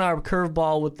 80-mile-an-hour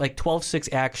curveball with like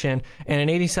 12-6 action and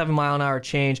an 87-mile-an-hour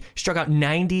change. Struck out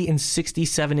 90 in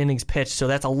 67 innings pitched, so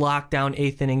that's a lockdown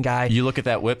eighth-inning guy. You look at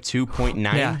that whip, 2.9.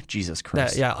 Yeah. Jesus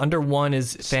Christ. Under 1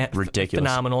 is ridiculous.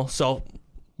 Phenomenal. So,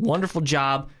 wonderful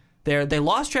job there. They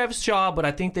lost Travis Shaw, but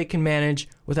I think they can manage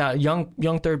without a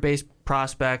young third base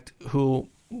prospect who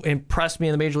impressed me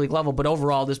in the major league level. But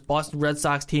overall, this Boston Red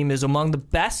Sox team is among the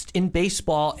best in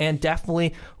baseball and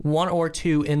definitely 1 or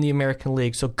 2 in the American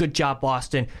League. So good job,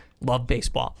 Boston. Love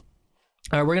baseball.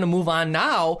 All right, we're going to move on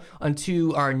now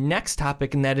onto our next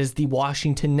topic, and that is the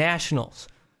Washington Nationals.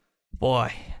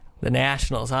 Boy, the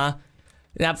Nationals, huh?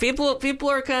 Now, people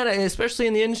are kind of, especially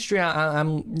in the industry,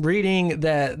 I'm reading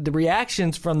that the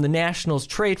reactions from the Nationals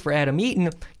trade for Adam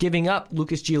Eaton, giving up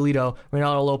Lucas Giolito,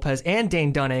 Reynaldo Lopez, and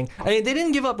Dane Dunning. I mean, they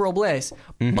didn't give up Robles,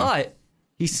 but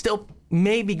he's still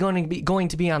maybe going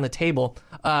to be on the table.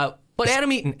 But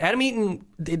Adam Eaton,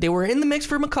 they were in the mix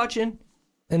for McCutchen,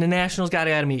 and the Nationals got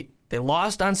Adam Eaton. They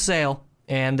lost on Sale,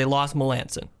 and they lost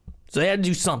Melanson. So they had to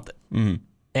do something. Mm-hmm.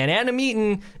 And Adam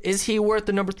Eaton, is he worth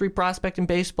the number 3 prospect in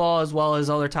baseball as well as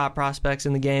other top prospects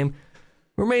in the game?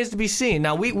 Remains to be seen.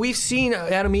 Now, we've seen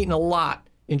Adam Eaton a lot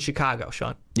in Chicago,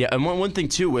 Sean. Yeah, and one thing,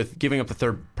 too, with giving up the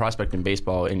 3rd prospect in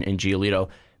baseball in Giolito,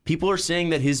 people are saying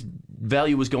that his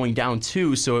value was going down,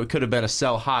 too, so it could have been a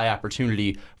sell-high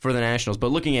opportunity for the Nationals.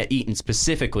 But looking at Eaton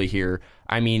specifically here,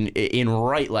 I mean, in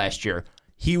right last year,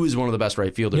 he was one of the best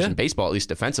right fielders in baseball, at least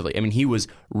defensively. I mean, he was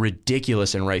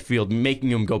ridiculous in right field, making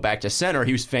him go back to center.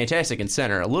 He was fantastic in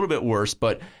center, a little bit worse,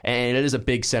 and it is a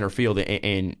big center field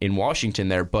in Washington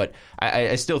there. But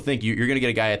I still think you're going to get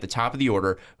a guy at the top of the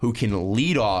order who can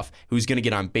lead off, who's going to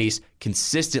get on base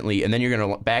consistently, and then you're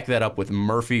going to back that up with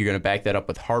Murphy. You're going to back that up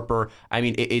with Harper. I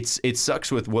mean, it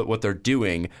sucks with what they're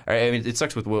doing. I mean, it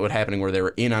sucks with what happening where they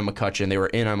were in on McCutchen, they were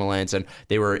in on Melanson,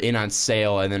 they were in on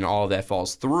Sale, and then all of that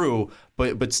falls through.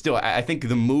 But still, I think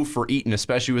the move for Eaton,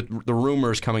 especially with the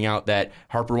rumors coming out that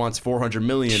Harper wants $400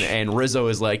 million and Rizzo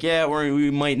is like, yeah,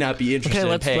 we might not be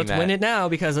interested in paying that. Let's win it now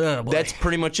because that's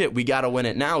pretty much it. We got to win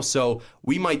it now. So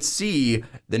we might see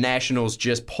the Nationals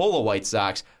just pull the White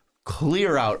Sox,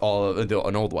 clear out all of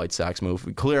an old White Sox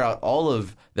move, clear out all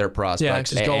of their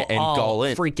prospects and go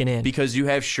in, freaking in, because you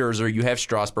have Scherzer, you have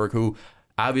Strasburg, who.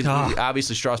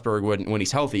 Obviously, Strasburg, when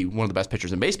he's healthy, one of the best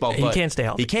pitchers in baseball. But he can't stay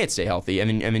healthy. He can't stay healthy.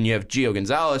 And then you have Gio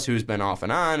Gonzalez, who's been off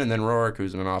and on, and then Rourke,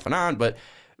 who's been off and on. But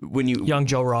when you young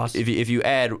Joe Ross, if you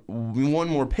add one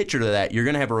more pitcher to that, you're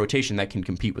going to have a rotation that can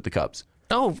compete with the Cubs.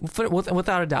 Oh,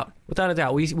 without a doubt,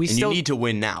 We you need to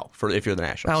win now if you're the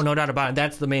Nationals. Oh, no doubt about it.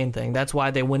 That's the main thing. That's why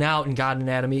they went out and got an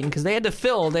Adam Eaton, because they had to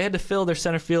fill their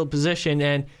center field position.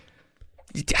 And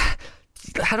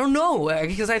I don't know,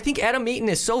 because I think Adam Eaton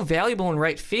is so valuable in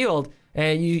right field.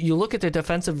 And you look at the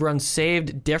defensive runs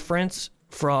saved difference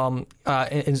from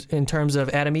in terms of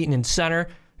Adam Eaton in center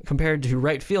compared to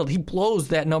right field. He blows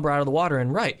that number out of the water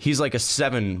in right. He's like a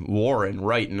 7 WAR in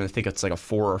right, and I think it's like a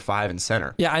 4 or 5 in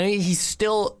center. Yeah, I mean, he's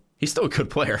still a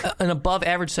good player, an above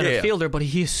average center fielder, but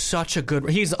he's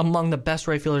he's among the best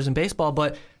right fielders in baseball.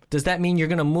 But does that mean you're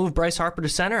going to move Bryce Harper to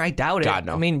center? I doubt it. God,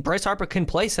 no. I mean, Bryce Harper can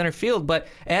play center field, but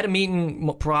Adam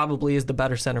Eaton probably is the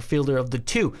better center fielder of the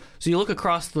two. So you look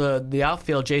across the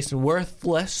outfield, Jason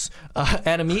Worthless,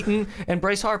 Adam Eaton, and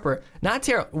Bryce Harper. Not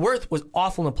terrible. Worth was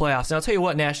awful in the playoffs. And I'll tell you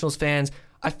what, Nationals fans,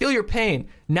 I feel your pain.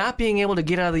 Not being able to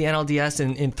get out of the NLDS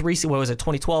in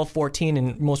 2012, 14,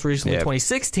 and most recently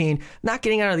 2016, not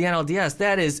getting out of the NLDS,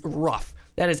 that is rough.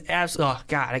 That is absolutely, oh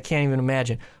God, I can't even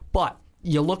imagine. But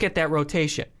you look at that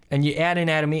rotation, and you add in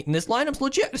Adam Eaton. This lineup's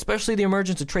legit, especially the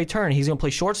emergence of Trey Turner. He's going to play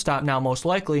shortstop now, most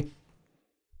likely.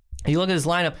 And you look at his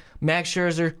lineup, Max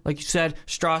Scherzer, like you said,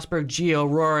 Strasburg,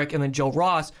 Gio, Rourke, and then Joe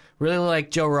Ross. Really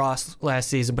like Joe Ross last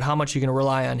season, but how much are you going to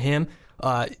rely on him?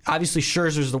 Obviously,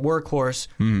 Scherzer's the workhorse,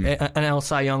 an NL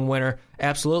Cy Young winner,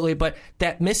 absolutely. But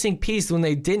that missing piece, when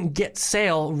they didn't get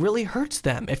Sale, really hurts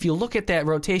them. If you look at that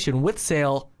rotation with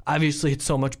Sale, obviously it's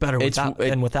so much better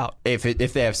than without. If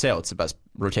they have Sale, it's the best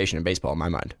rotation in baseball in my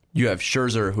mind. You have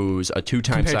Scherzer, who's a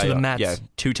two-time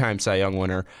Cy Young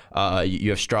winner. You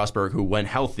have Strasburg, who, when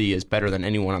healthy, is better than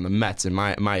anyone on the Mets, in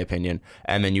my opinion.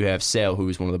 And then you have Sale,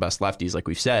 who's one of the best lefties, like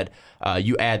we've said.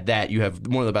 You add that, you have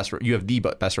the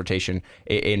best rotation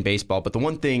in baseball. But the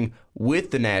one thing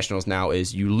with the Nationals now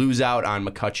is you lose out on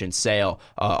McCutchen, Sale,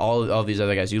 all these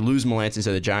other guys. You lose Melanson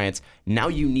to the Giants. Now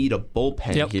you need a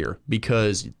bullpen here,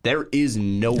 because there is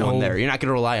no one there. You're not going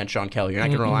to rely on Sean Kelly. You're not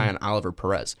going to rely on Oliver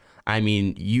Perez. I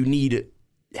mean, you need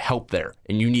help there,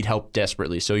 and you need help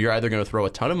desperately. So you're either going to throw a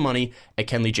ton of money at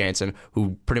Kenley Jansen,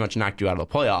 who pretty much knocked you out of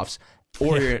the playoffs,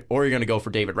 or you're going to go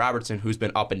for David Robertson, who's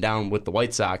been up and down with the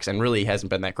White Sox and really hasn't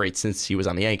been that great since he was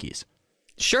on the Yankees.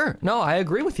 Sure. No, I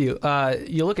agree with you.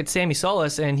 You look at Sammy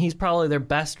Solis, and he's probably their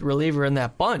best reliever in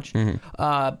that bunch.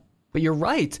 But you're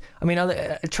right. I mean,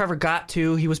 Trevor Gott,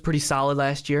 he was pretty solid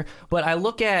last year. But I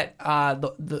look at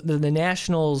the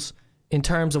Nationals in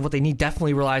terms of what they need,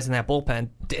 definitely relies on that bullpen.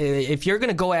 If you're going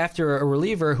to go after a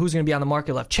reliever, who's going to be on the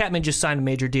market left? Chapman just signed a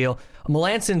major deal.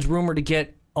 Melanson's rumored to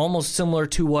get almost similar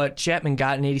to what Chapman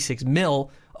got in $86 million.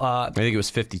 I think it was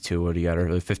 52. What do you got?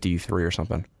 Or 53 or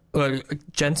something.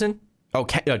 Jensen? Oh,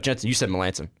 Jensen. You said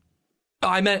Melanson. Oh,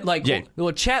 I meant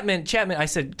well, Chapman, I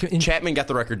said... Chapman got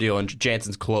the record deal, and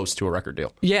Jansen's close to a record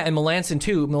deal. Yeah, and Melanson,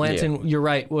 too. Melanson, you're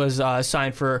right, was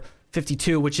signed for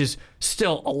 52, which is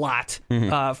still a lot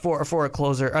for a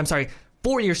closer. I'm sorry,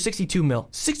 4 years, $62 million.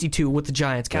 62 with the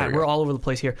Giants. God, we're all over the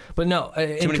place here. But no.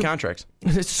 Too many contracts.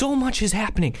 So much is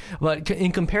happening. But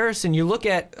in comparison, you look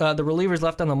at the relievers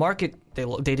left on the market, they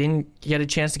didn't get a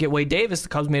chance to get Wade Davis. The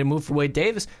Cubs made a move for Wade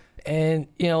Davis. And,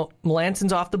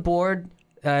 Melanson's off the board.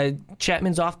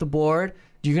 Chapman's off the board.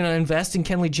 You're going to invest in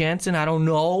Kenley Jansen? I don't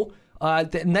know.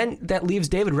 And then that leaves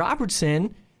David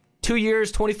Robertson. 2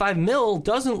 years, $25 million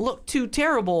doesn't look too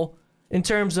terrible in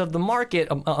terms of the market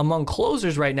among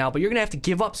closers right now, but you're going to have to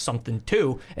give up something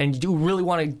too. And you do really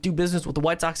want to do business with the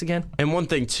White Sox again? And one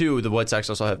thing too, the White Sox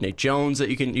also have Nate Jones that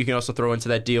you can also throw into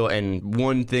that deal. And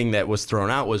one thing that was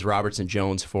thrown out was Robertson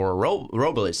Jones for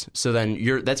Robles. So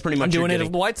then that's pretty much I'm doing it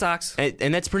with the White Sox.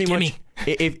 And that's pretty much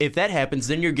if that happens,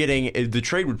 then you're getting the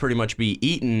trade would pretty much be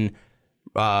Eaton,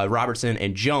 Robertson,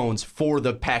 and Jones for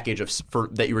the package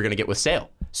that you were going to get with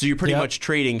Sale. So you're pretty much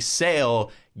trading Sale,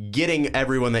 getting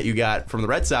everyone that you got from the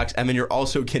Red Sox, and then you're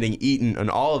also getting Eaton and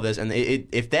all of this. And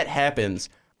if that happens,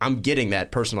 I'm getting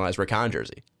that personalized Rick Hahn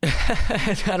jersey.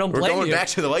 I don't blame you. We're going back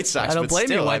to the White Sox. I don't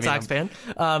blame you, White Sox fan.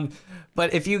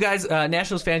 But if you guys,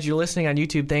 Nationals fans, you're listening on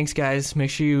YouTube, thanks, guys. Make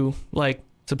sure you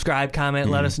subscribe, comment,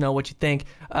 let us know what you think.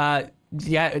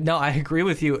 Yeah, no, I agree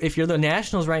with you. If you're the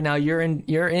Nationals right now, you're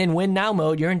in win now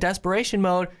mode. You're in desperation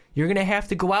mode. You're going to have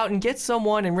to go out and get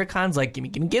someone. And Rick Hahn's like,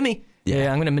 gimme.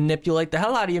 Yeah, I'm going to manipulate the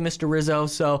hell out of you, Mr. Rizzo.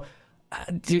 So,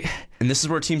 and this is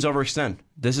where teams overextend.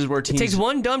 It takes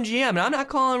one dumb GM. And I'm not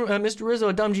calling Mr. Rizzo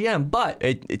a dumb GM, but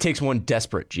it takes one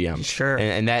desperate GM. Sure.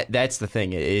 And that's the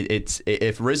thing. It's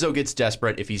if Rizzo gets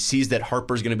desperate, if he sees that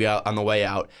Harper's going to be out on the way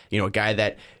out, a guy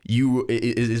that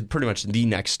is pretty much the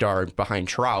next star behind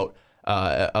Trout.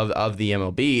 Of the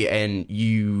MLB, and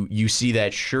you see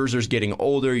that Scherzer's getting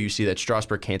older, you see that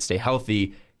Strasburg can't stay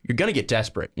healthy, you're going to get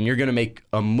desperate, and you're going to make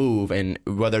a move, and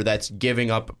whether that's giving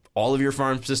up all of your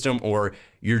farm system or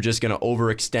you're just going to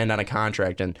overextend on a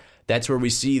contract, and that's where we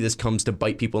see this comes to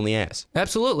bite people in the ass.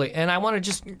 Absolutely, and I want to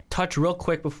just touch real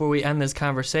quick before we end this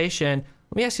conversation.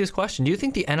 Let me ask you this question. Do you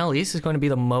think the NL East is going to be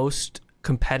the most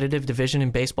competitive division in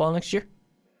baseball next year?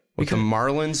 With the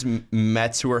Marlins,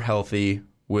 Mets who are healthy,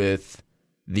 with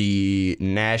the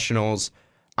Nationals,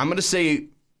 I'm going to say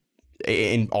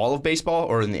in all of baseball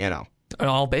or in the NL? In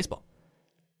all baseball.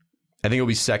 I think it'll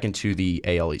be second to the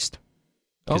AL East.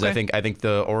 Because I think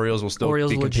the Orioles will still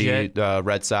be competing.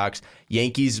 Red Sox.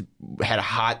 Yankees had a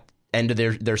hot end of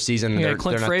their season. Yeah,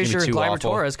 Clint Frazier and Gleyber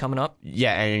Torres coming up.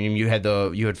 Yeah, and you had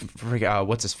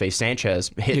what's his face,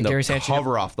 Sanchez hitting the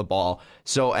cover off the ball.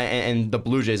 So and the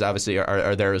Blue Jays obviously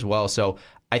are there as well. So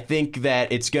I think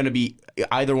that it's going to be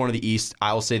either one of the East.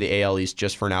 I'll say the AL East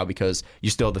just for now because you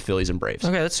still have the Phillies and Braves.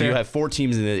 Okay, that's fair. You have 4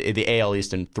 teams in the AL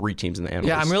East and 3 teams in the NL East.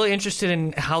 Yeah, I'm really interested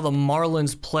in how the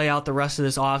Marlins play out the rest of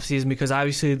this offseason because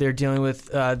obviously they're dealing with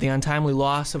the untimely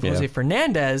loss of Jose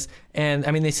Fernandez. And,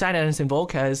 I mean, they signed Edinson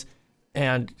Volquez.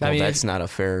 And that's not a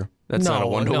fair... That's not a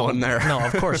one-to-one there. No,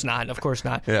 of course not. Of course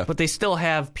not. Yeah. But they still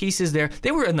have pieces there.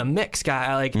 They were in the mix,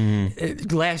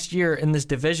 last year in this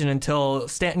division until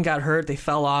Stanton got hurt. They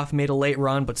fell off, made a late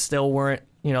run, but still weren't.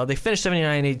 They finished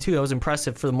 79-82. That was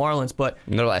impressive for the Marlins. But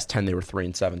in their last 10, they were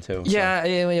 3-7 too. Yeah,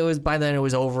 it was. By then it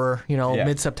was over.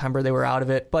 Mid-September they were out of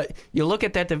it. But you look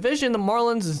at that division, the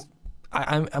Marlins.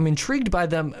 I'm intrigued by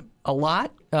them a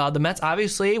lot. The Mets,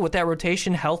 obviously, with that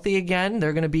rotation healthy again,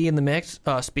 they're going to be in the mix.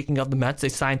 Speaking of the Mets, they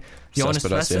signed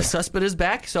Yoenis Cespedes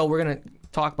back, so we're going to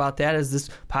talk about that as this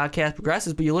podcast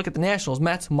progresses. But you look at the Nationals,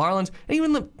 Mets, Marlins, and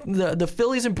even the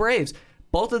Phillies and Braves.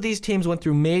 Both of these teams went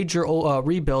through major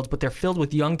rebuilds, but they're filled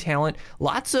with young talent.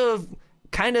 Lots of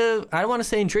kind of, I don't want to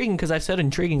say intriguing because I've said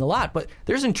intriguing a lot, but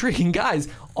there's intriguing guys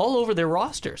all over their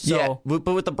roster. So yeah,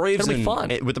 but with the Braves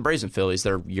with the Braves and Phillies,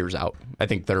 they're years out. I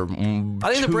think the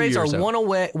Braves are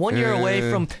 1 year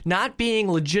away from not being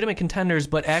legitimate contenders,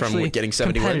 but actually getting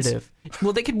 70 competitive. Wins.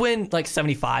 Well, they could win like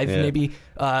 75 maybe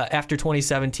after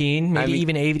 2017,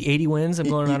 even 80 wins. I'm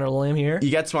going on a limb here.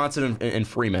 You got Swanson and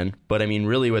Freeman, but I mean,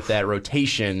 really with that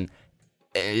rotation,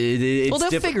 It's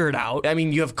they'll figure it out. I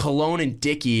mean, you have Cologne and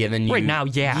Dickey, and then right now,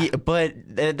 but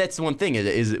that's the one thing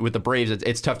is with the Braves.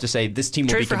 It's tough to say this team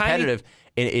will be competitive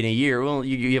in a year. Well,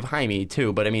 you have Jaime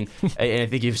too, but I mean, and I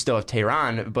think you still have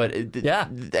Tehran. But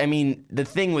I mean, the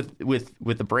thing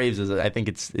with the Braves is I think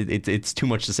it's too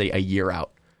much to say a year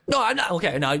out. No, I'm not.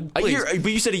 Okay, no, a year.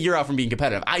 But you said a year out from being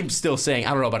competitive. I'm still saying I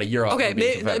don't know about a year out. Okay, from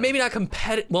being competitive. maybe not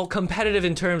competitive. Well, competitive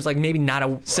in terms like maybe not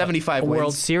a 75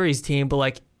 World Series team, but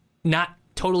like not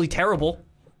totally terrible.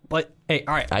 But hey,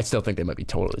 all right. I still think they might be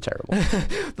totally terrible.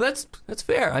 That's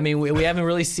fair. I mean, we haven't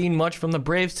really seen much from the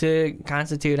Braves to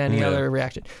constitute any other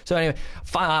reaction. So anyway,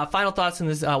 final thoughts on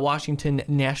this Washington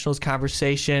Nationals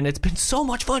conversation. It's been so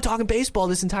much fun talking baseball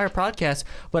this entire podcast.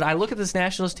 But I look at this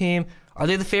Nationals team. Are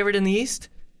they the favorite in the East?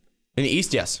 In the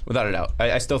East, yes, without a doubt.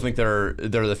 I still think they're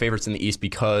the favorites in the East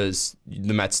because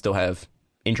the Mets still have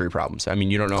injury problems. I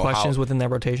mean, you don't know questions within their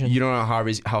rotation. You don't know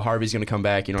how Harvey's going to come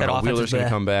back. You don't know how Wheeler's going to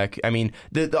come back. I mean,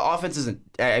 the offense isn't.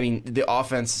 I mean, the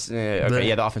offense.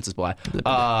 The offense is blah.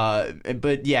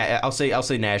 But yeah, I'll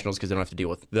say Nationals because they don't have to deal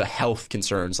with the health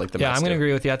concerns like the Mets. Yeah, I'm going to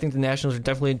agree with you. I think the Nationals are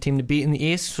definitely a team to beat in the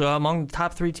East. Among the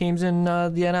top 3 teams in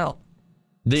the NL.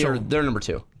 They're number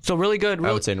 2. So really good.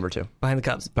 I would say number 2 behind the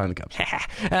Cubs. Behind the Cubs.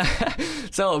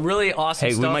 So really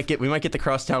awesome. Stuff. we might get the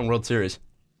Crosstown World Series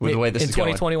with the way this is going.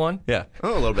 In 2021. Yeah,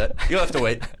 a little bit. You'll have to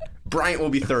wait. Bryant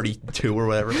will be 32 or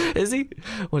whatever. Is he?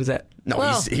 What is that? No,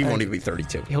 he won't even be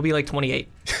 32. He'll be like 28.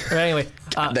 But anyway,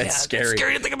 that's scary. That's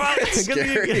scary to think about.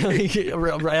 Scary.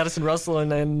 Addison Russell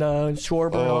and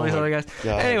Schwarber and all these other guys.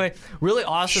 God. Anyway, really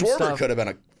awesome Schwarber stuff. Could have been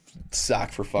a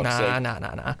sock for fuck's sake. Nah.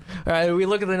 All right, we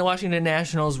look at the Washington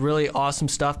Nationals. Really awesome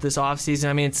stuff this offseason.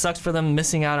 I mean, it sucks for them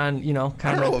missing out on, I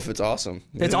don't know if it's awesome.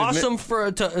 It's awesome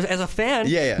as a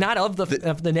fan, not of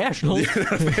the Nationals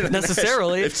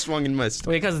necessarily. They've swung and missed.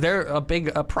 Because they're a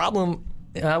big problem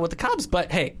with the Cubs.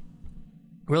 But hey,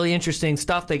 really interesting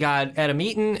stuff. They got Adam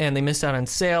Eaton, and they missed out on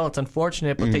Sale. It's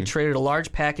unfortunate, but they traded a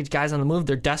large package. Guys on the move.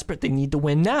 They're desperate. They need to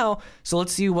win now. So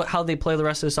let's see how they play the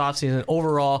rest of this offseason.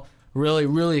 Overall, really,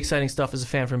 really exciting stuff as a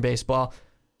fan from baseball.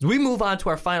 As we move on to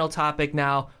our final topic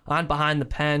now on Behind the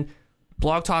Pen.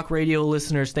 Blog Talk Radio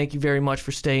listeners, thank you very much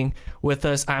for staying with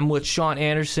us. I'm with Sean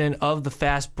Anderson of the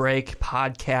Fast Break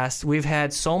podcast. We've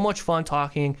had so much fun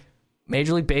talking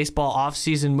Major League Baseball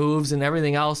offseason moves and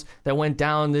everything else that went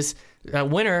down this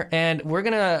winter. And we're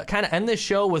going to kind of end this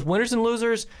show with winners and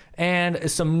losers and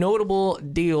some notable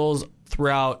deals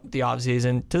throughout the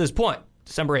offseason to this point,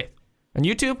 December 8th. On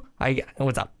YouTube,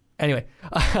 what's up? Anyway.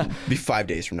 Be 5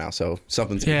 days from now, so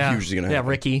something's hugely going to happen. Yeah,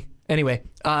 Ricky. Anyway.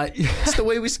 It's the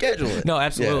way we schedule it. No,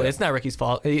 absolutely. Yeah. It's not Ricky's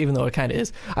fault, even though it kind of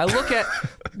is. I look at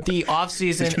the offseason.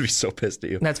 He's going to be so pissed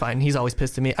at you. That's fine. He's always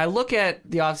pissed at me. I look at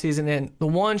the offseason, and the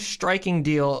one striking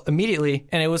deal immediately,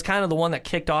 and it was kind of the one that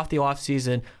kicked off the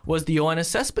offseason, was the Yoenis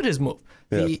Cespedes move.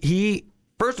 Yeah. He,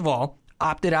 first of all,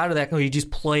 opted out of that. He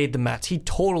just played the Mets. He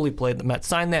totally played the Mets.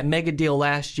 Signed that mega deal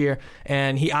last year,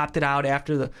 and he opted out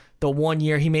after the 1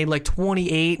 year. He made like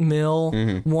 $28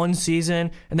 million one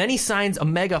season, and then he signs a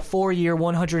mega 4-year,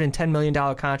 $110 million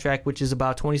contract, which is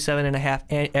about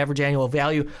 $27.5 average annual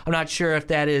value. I'm not sure if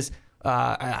that is.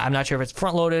 I'm not sure if it's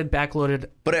front loaded, back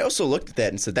loaded. But I also looked at that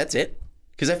and said, "That's it."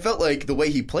 Because I felt like the way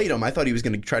he played him, I thought he was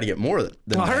going to try to get more than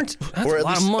that. That's a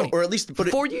lot of money. Or at least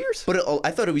 4 years. But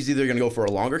I thought it was either going to go for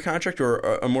a longer contract or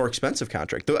a more expensive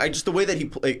contract. The way that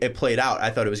it played out, I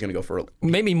thought it was going to go for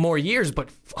maybe more years. But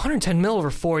 $110 million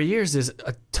over 4 years is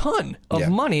a ton of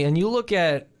money. And you look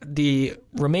at the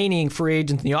remaining free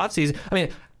agents in the offseason. I mean,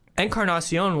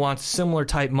 Encarnacion wants similar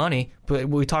type money, but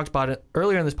we talked about it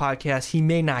earlier in this podcast. He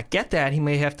may not get that. He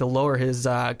may have to lower his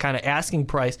kind of asking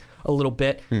price a little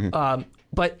bit.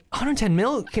 But $110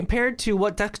 million compared to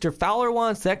what Dexter Fowler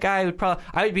wants, that guy would probably.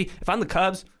 I would be, if I'm the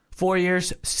Cubs, 4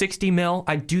 years, $60 million.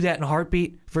 I'd do that in a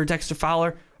heartbeat for Dexter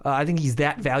Fowler. I think he's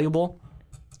that valuable.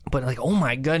 But like, oh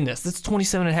my goodness, that's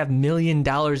 $27.5 million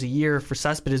a year for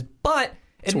Cespedes. But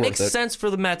it makes sense for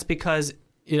the Mets because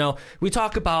we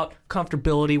talk about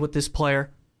comfortability with this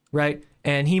player, right?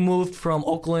 And he moved from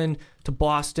Oakland to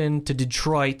Boston to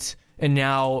Detroit. And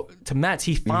now to Mets,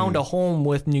 he found a home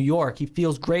with New York. He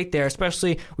feels great there,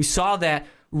 especially we saw that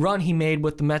run he made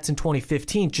with the Mets in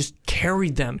 2015, just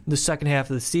carried them the second half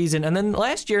of the season. And then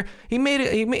last year, he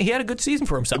had a good season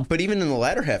for himself. But even in the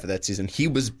latter half of that season, he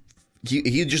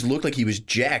just looked like he was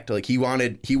jacked. Like he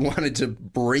wanted to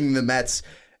bring the Mets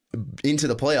into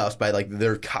the playoffs by like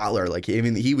their collar. Like, I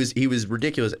mean, he was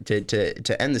ridiculous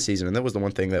to end the season, and that was the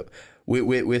one thing that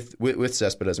with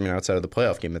Cespedes. I mean, outside of the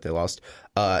playoff game that they lost,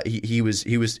 he was.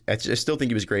 I still think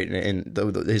he was great, and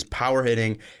his power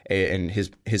hitting and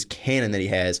his cannon that he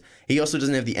has. He also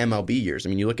doesn't have the MLB years. I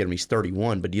mean, you look at him; he's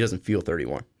 31, but he doesn't feel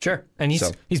 31. Sure, and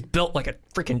he's built like a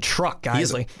freaking truck,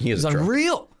 guys. He's a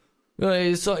unreal.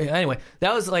 So anyway,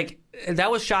 that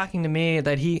was shocking to me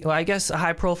that I guess a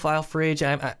high profile free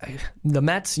agent. The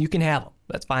Mets, you can have them.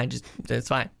 That's fine. It's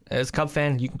fine. As a Cub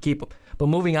fan, you can keep them. But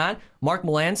moving on, Mark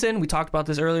Melancon, we talked about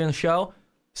this earlier in the show,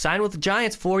 signed with the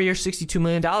Giants, 4 years, $62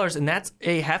 million, and that's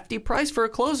a hefty price for a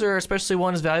closer, especially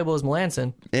one as valuable as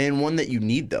Melancon. And one that you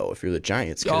need, though, if you're the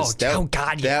Giants. That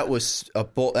was a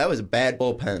bad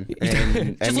bullpen.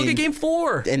 And, Just look at Game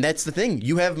 4. And that's the thing.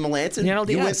 You have Melancon,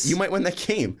 you might win that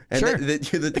game. And sure.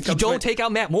 If you don't take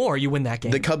out Matt Moore, you win that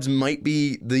game. The Cubs might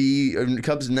be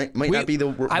not be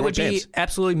the I would be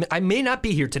absolutely. I may not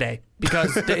be here today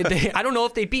because I don't know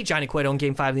if they beat Johnny Cueto in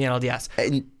Game 5 of the NLDS.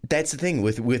 And that's the thing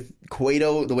with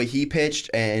Cueto, the way he pitched,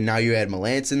 and now you add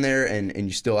Melancon there, and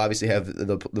you still obviously have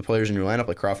the players in your lineup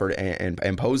like Crawford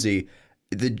and Posey.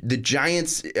 The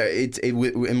Giants, and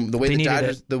the way the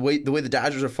Dodgers, the way the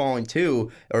Dodgers are falling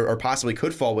too, or possibly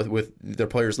could fall with their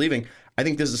players leaving. I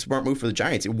think this is a smart move for the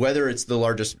Giants. Whether it's the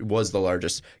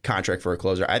largest contract for a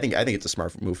closer, I think it's a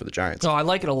smart move for the Giants. Oh, I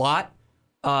like it a lot.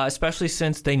 Especially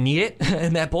since they need it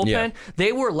in that bullpen. Yeah.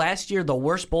 They were last year the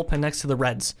worst bullpen next to the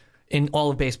Reds in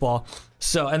all of baseball.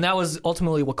 And that was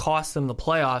ultimately what cost them the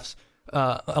playoffs,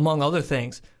 among other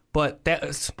things. But that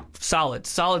was solid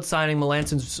signing.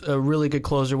 Melancon's a really good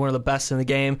closer, one of the best in the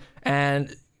game.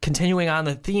 And continuing on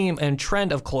the theme and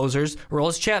trend of closers,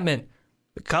 Aroldis Chapman.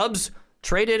 The Cubs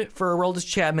traded for Aroldis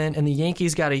Chapman, and the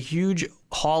Yankees got a huge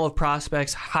haul of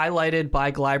prospects highlighted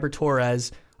by Gleyber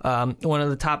Torres, one of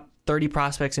the top 30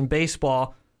 prospects in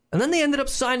baseball. And then they ended up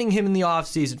signing him in the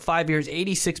offseason, 5 years,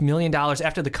 $86 million,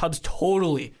 after the Cubs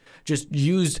totally just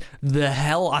used the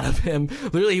hell out of him.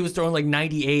 Literally, he was throwing like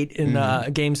 98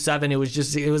 in Game 7. It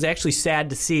was actually sad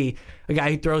to see a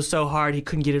guy who throws so hard he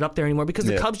couldn't get it up there anymore because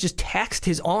the Cubs just taxed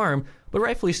his arm, but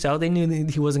rightfully so. They knew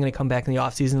that he wasn't going to come back in the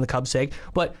offseason, the Cubs' sake.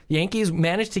 But the Yankees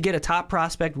managed to get a top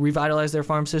prospect, revitalize their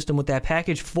farm system with that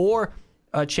package for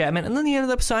Chapman, and then they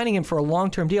ended up signing him for a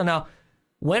long-term deal. Now,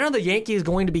 when are the Yankees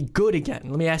going to be good again?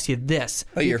 Let me ask you this.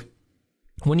 A year.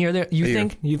 1 year there? You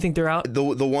think they're out? The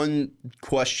one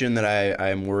question that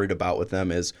I am worried about with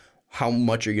them is how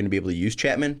much are you going to be able to use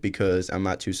Chapman, because I'm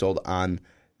not too sold on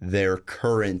their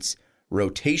current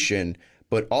rotation.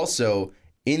 But also,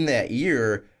 in that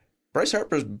year, Bryce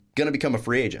Harper's going to become a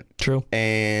free agent. True.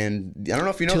 And I don't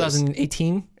know if you know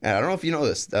 2018? I don't know if you know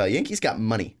this. Yankees got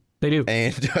money. They do.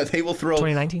 And they will throw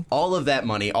 2019? All of that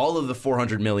money, all of the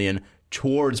 $400 million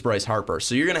towards Bryce Harper.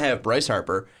 So you're going to have Bryce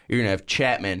Harper, you're going to have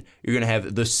Chapman, you're going to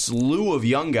have the slew of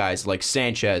young guys like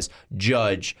Sanchez,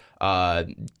 Judge,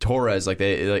 Torres, like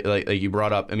you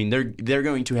brought up. I mean, they're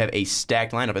going to have a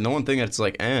stacked lineup. And the one thing that's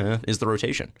like, is the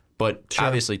rotation. But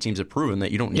obviously teams have proven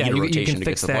that you don't need a rotation to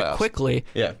get to the playoffs. You can fix that quickly.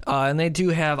 Yeah. And they do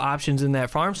have options in that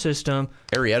farm system.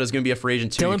 Arrieta's going to be a free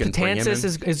agent too. Dylan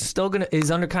Betances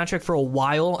is under contract for a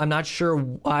while. I'm not sure.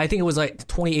 I think it was like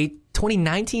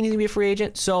 2019 he's going to be a free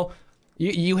agent. So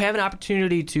you have an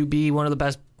opportunity to be one of the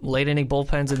best late inning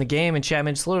bullpens in the game, and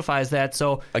Chapman solidifies that.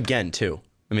 So again, too.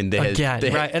 I mean, and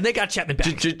they got Chapman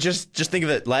back. Just think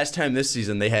of it. Last time this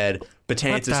season, they had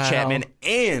Betances, Chapman,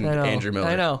 and Andrew Miller.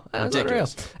 I know.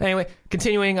 Ridiculous. Anyway,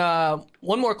 continuing,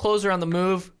 one more closer on the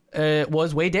move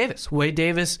was Wade Davis. Wade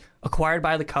Davis acquired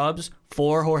by the Cubs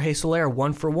for Jorge Soler,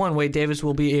 1-for-1. Wade Davis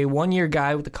will be a 1-year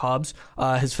guy with the Cubs.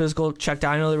 His physical checked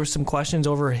out. I know there were some questions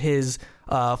over his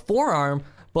forearm,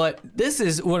 but this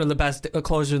is one of the best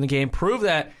closers in the game. Proved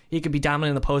that he could be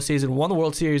dominant in the postseason. Won the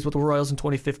World Series with the Royals in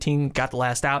 2015. Got the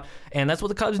last out. And that's what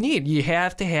the Cubs need. You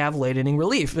have to have late inning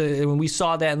relief. And we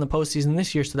saw that in the postseason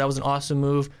this year, so that was an awesome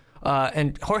move.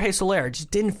 And Jorge Soler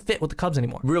just didn't fit with the Cubs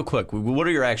anymore. Real quick, what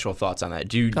are your actual thoughts on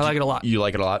that? I like it a lot. You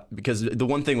like it a lot? Because the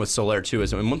one thing with Soler, too,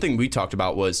 is, and one thing we talked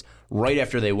about was right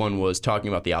after they won was talking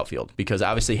about the outfield. Because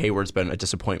obviously Hayward's been a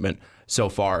disappointment so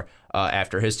far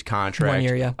after his contract. 1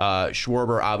 year, yeah.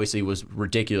 Schwarber obviously was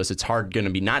ridiculous. It's hard going to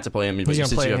be not to play him. Who's going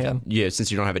to play him? Yeah,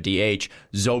 since you don't have a DH.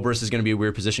 Zobrist is going to be a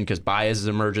weird position because Baez is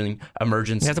emergence.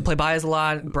 You have to play Baez a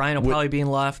lot. Brian will probably be in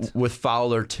left. With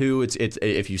Fowler, too, it's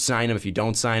if you sign him, if you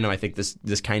don't sign him, I think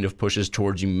this kind of pushes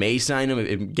towards you may sign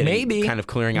him. Maybe. Kind of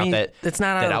clearing out that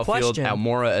outfield. Question.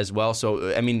 Almora as well.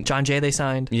 So, I mean... John Jay they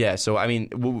signed. Yeah, so, I mean,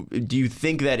 do you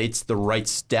think that it's the right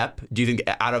step? Do you think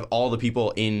out of all the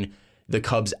people in the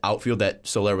Cubs outfield that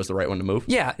Soler was the right one to move?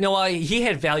 Yeah. No, he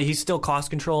had value. He's still cost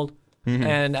controlled.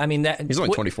 And I mean that he's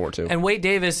only 24 too. And Wade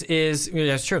Davis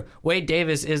that's true. Wade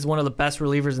Davis is one of the best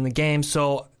relievers in the game.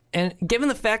 So, and given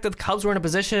the fact that the Cubs were in a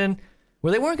position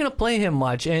where they weren't going to play him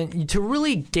much, and to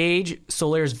really gauge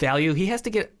Soler's value, he has to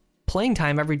get playing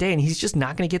time every day, and he's just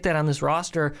not going to get that on this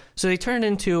roster. So they turn it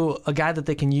into a guy that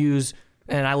they can use,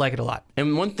 and I like it a lot.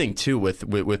 And one thing too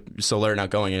with Soler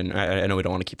not going, and I know we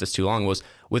don't want to keep this too long, was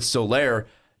with Soler,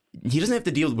 he doesn't have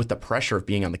to deal with the pressure of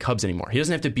being on the Cubs anymore. He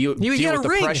doesn't have to deal with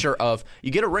the pressure of,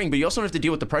 you get a ring, but you also don't have to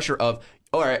deal with the pressure of,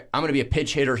 all right, I'm going to be a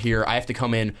pitch hitter here. I have to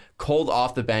come in cold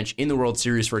off the bench in the World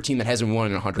Series for a team that hasn't won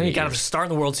in 100 years. He got to start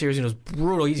in the World Series, and it was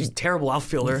brutal. He's a terrible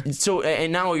outfielder. So,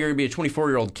 and now you're going to be a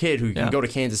 24-year-old kid who can go to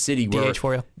Kansas City where DH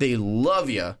for you. They love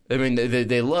you. I mean,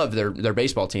 they love their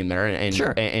baseball team there,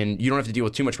 and you don't have to deal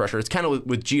with too much pressure. It's kind of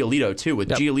with Giolito, too, with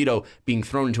Giolito being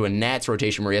thrown into a Nats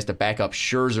rotation where he has to back up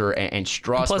Scherzer and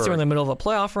Strasburg. Plus, they're in the middle of a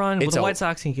playoff run with the White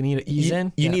Sox. He can ease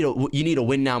in. You need a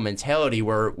win now mentality.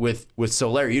 Where with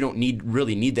Soler, you don't really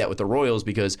need that with the Royals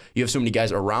because you have so many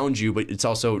guys around you, but it's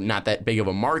also not that big of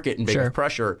a market and big of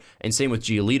pressure. And same with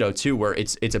Giolito too, where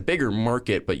it's a bigger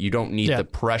market, but you don't need the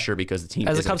pressure because the team.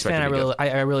 As a Cubs fan,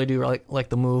 I really do like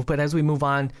the move. But as we move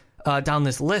on down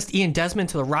this list, Ian Desmond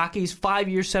to the Rockies, 5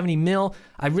 years, $70 million.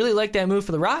 I really like that move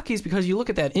for the Rockies because you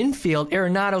look at that infield: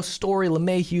 Arenado, Story,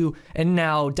 LeMahieu, and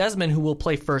now Desmond, who will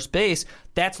play first base.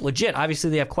 That's legit.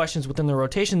 Obviously, they have questions within the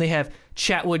rotation. They have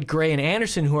Chatwood, Gray, and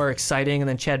Anderson, who are exciting, and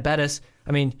then Chad Bettis.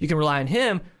 I mean, you can rely on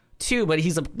him too, but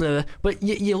he's but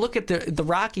you look at the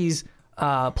Rockies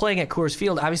playing at Coors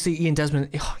Field. Obviously, Ian Desmond.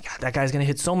 Oh God, that guy's going to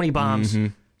hit so many bombs.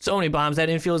 So many bombs. That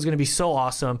infield is going to be so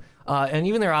awesome. And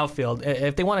even their outfield.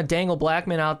 If they want to dangle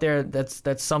Blackman out there,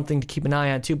 that's something to keep an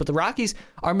eye on too. But the Rockies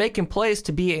are making plays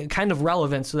to be kind of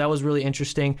relevant, so that was really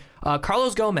interesting.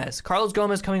 Carlos Gomez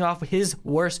coming off his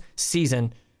worst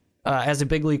season as a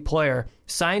big league player,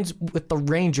 signs with the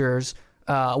Rangers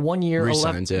 1 year.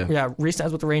 Re-signs,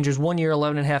 re-signs with the Rangers 1 year,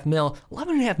 $11.5 million.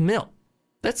 $11.5 million.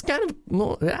 That's kind of,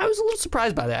 I was a little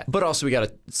surprised by that. But also we got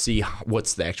to see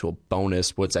what's the actual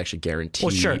bonus, what's actually guaranteed.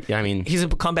 Well, sure. I mean, he's a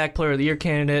comeback player of the year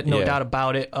candidate, no doubt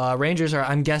about it. Rangers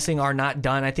I'm guessing, are not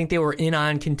done. I think they were in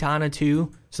on Quintana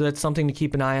too, so that's something to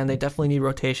keep an eye on. They definitely need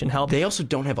rotation help. They also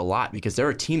don't have a lot because they're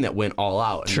a team that went all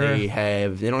out. And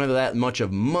they don't have that much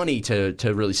of money to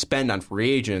really spend on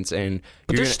free agents.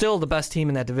 But they're still the best team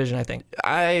in that division, I think.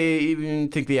 I even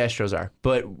think the Astros are.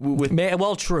 But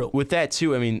true. With that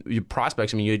too, I mean, your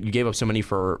prospects. I mean, you gave up so many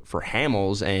for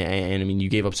Hamels, and I mean, you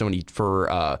gave up so many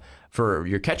for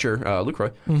your catcher,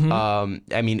 Lucroy.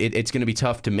 I mean, it's going to be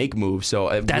tough to make moves.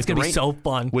 So that's going to be so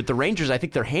fun. With the Rangers, I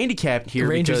think they're handicapped here. The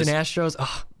Rangers and Astros.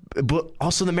 But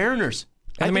also the Mariners.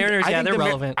 They're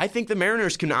relevant. I think the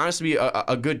Mariners can honestly be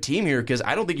a good team here because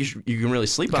I don't think you can really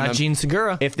sleep on them. Gene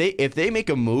Segura. If they make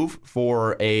a move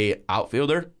for a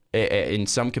outfielder in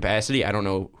some capacity, I don't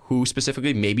know who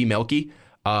specifically, maybe Melky,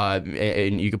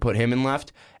 and you could put him in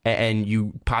left, and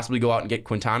you possibly go out and get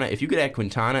Quintana. If you could add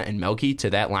Quintana and Melky to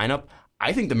that lineup,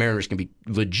 I think the Mariners can be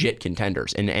legit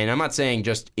contenders. And I'm not saying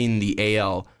just in the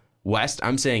AL West,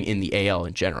 I'm saying in the AL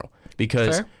in general.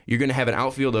 Because you're going to have an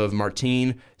outfield of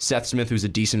Martin, Seth Smith, who's a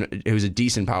decent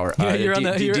power. You're on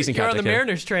the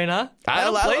Mariners train, huh? I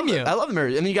don't blame you. I love the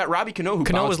Mariners. And then you got Robbie Cano,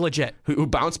 was legit. Who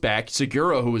bounced back.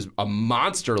 Segura, who was a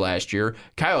monster last year.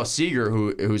 Kyle Seager,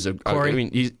 who's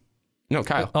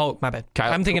Kyle. Oh, my bad.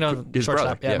 Kyle, I'm thinking of his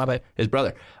shortstop. brother. Yeah, my bad. His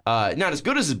brother. Not as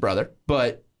good as his brother,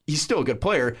 but he's still a good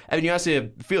player. I mean, you also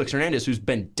have Felix Hernandez, who's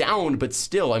been down, but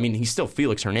still, I mean, he's still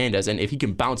Felix Hernandez. And if he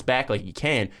can bounce back like he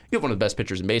can, you have one of the best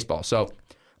pitchers in baseball. So,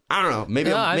 I don't know.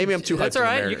 Maybe I'm too hyped. That's all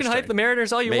right. You can hype the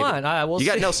Mariners all you want. You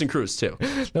got Nelson Cruz, too.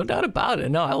 No doubt about it.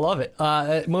 No, I love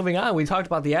it. Moving on, we talked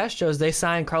about the Astros. They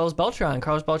signed Carlos Beltran.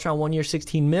 1 year,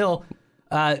 $16 million.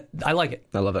 I like it.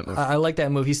 I love that move. I like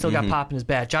that move. He's still got pop in his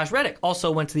bat. Josh Reddick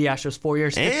also went to the Astros 4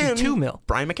 years, $52 million.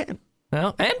 Brian McCann.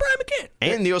 Well, and Brian McCann.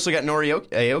 And they also got Nori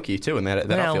Aoki, too, in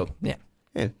that outfield. Yeah.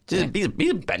 He's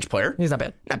a bench player. He's not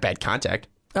bad. Not bad contact.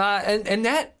 And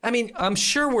that, I mean, I'm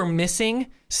sure we're missing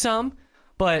some,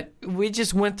 but we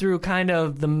just went through kind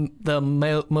of the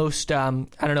most,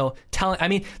 talent. I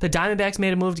mean, the Diamondbacks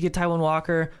made a move to get Taijuan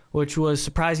Walker, which was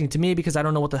surprising to me because I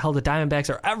don't know what the hell the Diamondbacks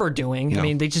are ever doing. No. I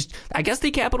mean, I guess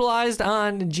they capitalized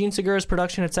on Gene Segura's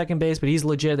production at second base, but he's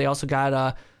legit. They also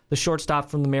got the shortstop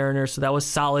from the Mariners, so that was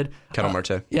solid. Ketel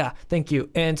Marte. Yeah, thank you.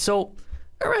 And so,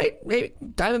 all right, maybe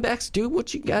Diamondbacks do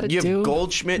what you got to do. You have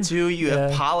Goldschmidt, too. You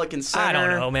have Pollock in center. I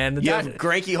don't know, man. You have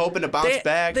Greinke hoping to bounce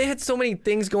back. They had so many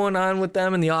things going on with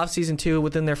them in the offseason, too,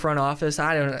 within their front office.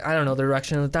 I don't know the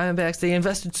direction of the Diamondbacks. They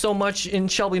invested so much in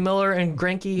Shelby Miller and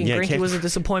Greinke, and Greinke was a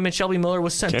disappointment. Shelby Miller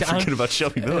was sent down. Can't forget about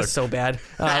Shelby Miller. It's so bad.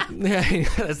 That's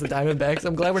the Diamondbacks.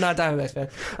 I'm glad we're not Diamondbacks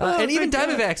fans. And even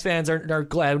Diamondbacks fans are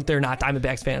glad they're not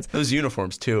Diamondbacks fans. Those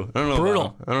uniforms, too. I don't know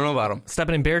Brutal. I don't know about them.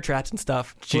 Stepping in bear traps and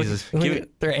stuff. Jesus.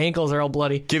 Their ankles are all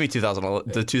bloody. Give me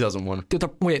 2001.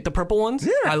 The purple ones?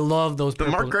 Yeah. I love those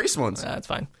purple. The Mark Grace ones. That's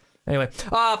fine. Anyway,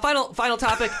 final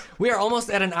topic. We are almost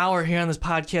at an hour here on this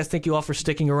podcast. Thank you all for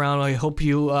sticking around. I hope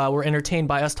you were entertained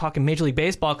by us talking Major League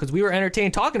Baseball, because we were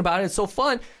entertained talking about it. It's so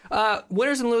fun.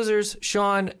 Winners and losers.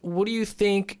 Sean, what do you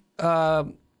think?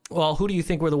 Who do you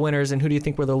think were the winners and who do you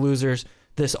think were the losers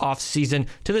this offseason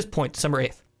to this point, December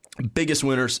 8th? Biggest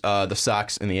winners, the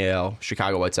Sox in the AL,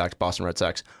 Chicago White Sox, Boston Red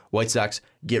Sox. White Sox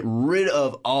get rid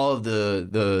of all of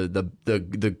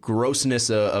the grossness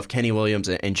of Kenny Williams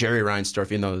and Jerry Reinsdorf,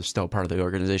 even though they're still part of the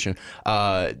organization.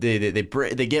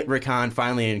 They get Rick Hahn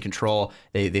finally in control.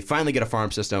 They finally get a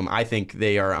farm system. I think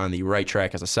they are on the right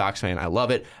track as a Sox fan. I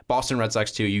love it. Boston Red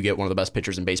Sox, too. You get one of the best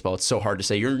pitchers in baseball. It's so hard to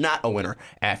say you're not a winner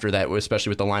after that,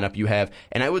 especially with the lineup you have.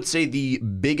 And I would say the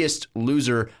biggest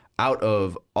loser out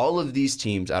of all of these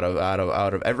teams, out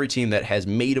of every team that has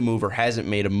made a move or hasn't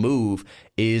made a move,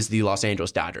 is the Los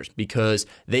Angeles Dodgers, because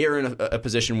they are in a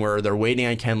position where they're waiting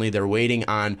on Kenley, they're waiting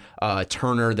on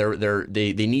Turner.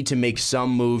 They need to make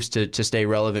some moves to stay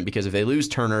relevant, because if they lose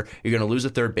Turner, you're going to lose a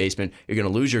third baseman, you're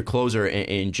going to lose your closer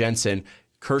in Jensen.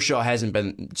 Kershaw hasn't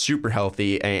been super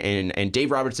healthy, and Dave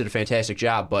Roberts did a fantastic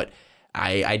job, but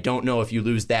I don't know if you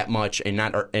lose that much and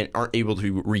aren't able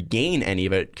to regain any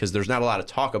of it, because there's not a lot of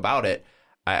talk about it.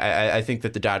 I think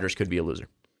that the Dodgers could be a loser.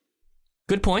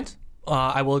 Good point.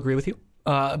 I will agree with you.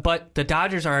 But the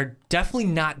Dodgers are definitely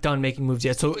not done making moves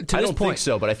yet. So I don't think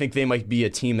so, but I think they might be a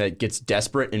team that gets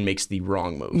desperate and makes the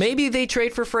wrong moves. Maybe they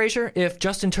trade for Frazier if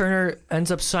Justin Turner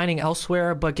ends up signing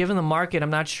elsewhere. But given the market, I'm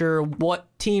not sure what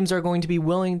teams are going to be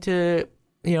willing to,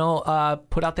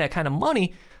 put out that kind of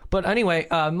money. But anyway,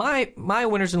 my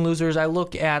winners and losers, I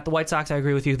look at the White Sox. I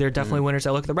agree with you. They're definitely winners.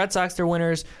 I look at the Red Sox. They're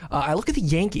winners. I look at the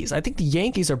Yankees. I think the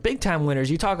Yankees are big-time winners.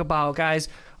 You talk about guys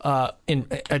in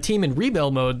a team in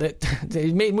rebuild mode that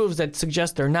they made moves that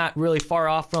suggest they're not really far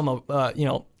off from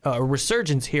a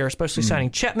resurgence here, especially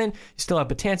signing Chapman. You still have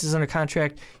Betances under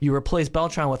contract. You replace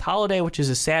Beltran with Holiday, which is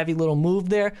a savvy little move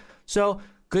there. So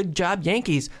good job,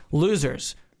 Yankees.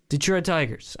 Losers. Detroit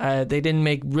Tigers. They didn't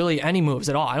make really any moves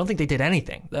at all. I don't think they did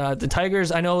anything. The Tigers,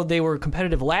 I know they were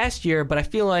competitive last year, but I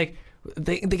feel like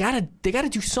they gotta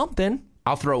do something.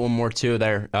 I'll throw one more too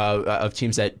there of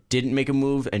teams that didn't make a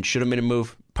move and should have made a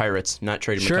move. Pirates, not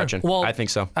trading McCutchen. Well, I think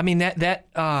so. I mean that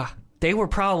they were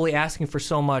probably asking for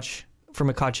so much for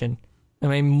McCutchen. I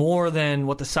mean, more than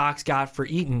what the Sox got for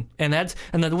Eaton, and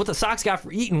what the Sox got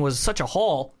for Eaton was such a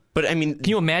haul. But I mean, can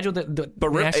you imagine the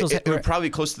Nationals? It was probably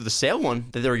close to the Sale one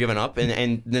that they were giving up,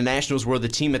 and the Nationals were the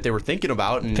team that they were thinking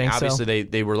about, and obviously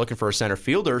they were looking for a center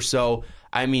fielder. So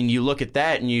I mean, you look at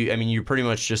that, and you're pretty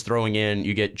much just throwing in.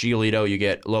 You get Giolito, you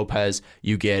get Lopez,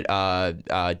 you get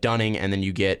Dunning, and then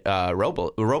you get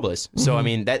Robles. Mm-hmm. So I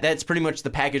mean, that's pretty much the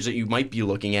package that you might be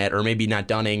looking at, or maybe not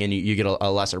Dunning, and you get a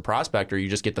lesser prospect, or you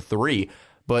just get the three.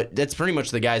 But that's pretty much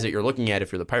the guys that you're looking at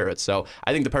if you're the Pirates. So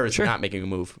I think the Pirates are not making a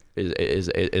move is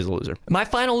a loser. My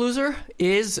final loser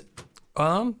is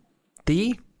the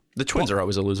Twins are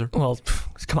always a loser. Well,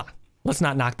 come on. Let's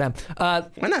not knock them. Why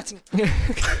not?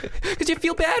 Because you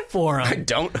feel bad for them. I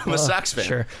don't. I'm a Sox fan.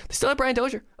 Sure. They still have Brian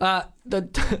Dozier.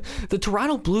 The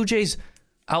Toronto Blue Jays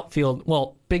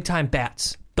outfield, big-time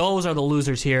bats. Those are the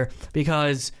losers here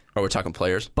because... Oh, we're talking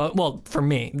players? But for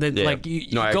me,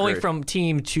 going from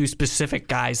team to specific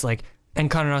guys like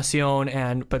Encarnacion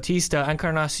and Batista.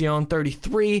 Encarnacion,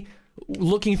 33,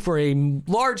 looking for a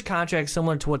large contract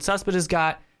similar to what Cespedes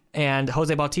got. And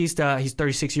Jose Bautista, he's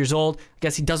 36 years old. I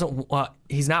guess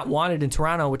he's not wanted in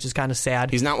Toronto, which is kind of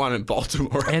sad. He's not wanted in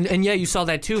Baltimore. And yeah, you saw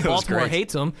that too. Baltimore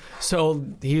hates him, so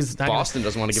he's not Boston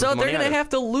doesn't want to give him money. So they're going to have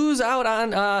to lose out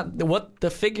on what the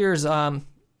figures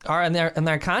are in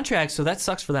their contracts. So that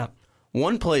sucks for them.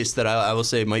 One place that I will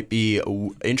say might be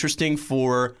interesting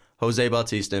for Jose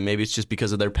Bautista, and maybe it's just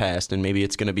because of their past, and maybe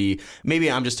it's going to be. Maybe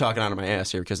I'm just talking out of my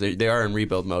ass here because they are in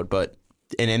rebuild mode, but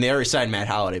and they already signed Matt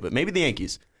Holliday, but maybe the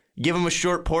Yankees. Give him a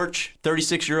short porch,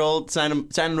 36-year-old, sign him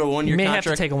to a 1-year contract. May have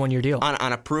to take a 1-year deal.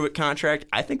 On a prove-it contract.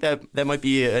 I think that might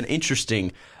be an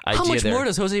interesting idea. How much more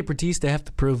does Jose Bautista have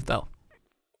to prove, though?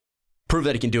 Prove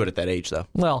that he can do it at that age, though.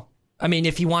 Well, I mean,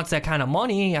 if he wants that kind of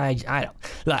money, I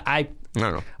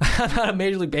don't know. I'm not a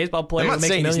Major League Baseball player who makes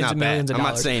millions and millions of dollars.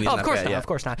 I'm not saying he's not bad. Of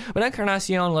course not. But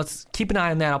Encarnacion, let's keep an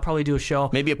eye on that. I'll probably do a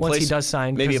show once he does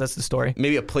sign, because that's the story.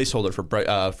 Maybe a placeholder for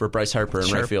Bryce Harper in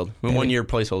right field. 1 year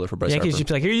placeholder for Bryce Harper. Yankees just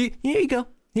be like, here you go.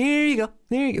 Here you go.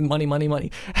 Money.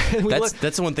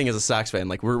 That's the one thing as a Sox fan.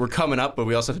 Like, we're coming up, but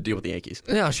we also have to deal with the Yankees.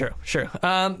 Yeah, sure.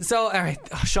 So, all right,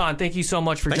 Sean, thank you so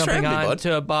much for jumping on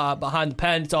to Behind the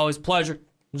Pen. It's always a pleasure.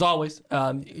 As always,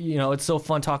 it's so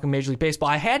fun talking Major League Baseball.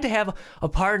 I had to have a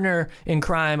partner in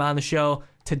crime on the show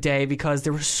today because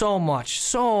there was so much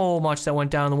that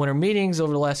went down in the winter meetings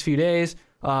over the last few days.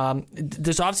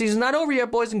 This offseason is not over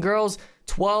yet, boys and girls.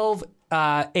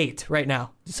 12/8 right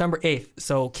now, December 8th.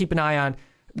 So keep an eye on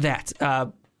that.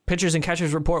 Pitchers and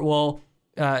catchers report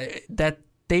that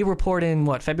they report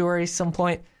in February some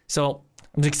point. So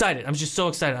I'm excited. I'm just so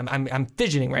excited. I'm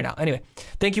fidgeting right now. Anyway,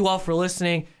 thank you all for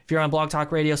listening. If you're on Blog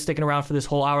Talk Radio, sticking around for this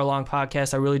whole hour-long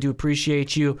podcast, I really do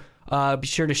appreciate you. Be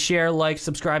sure to share, like,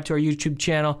 subscribe to our YouTube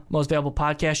channel, Most Valuable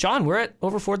Podcast. Sean, we're at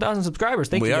over 4,000 subscribers.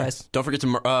 Thank you, guys. Don't forget to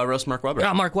roast Mark Weber.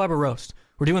 Yeah, Mark Weber roast.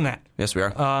 We're doing that. Yes, we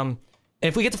are.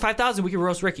 If we get to 5,000, we can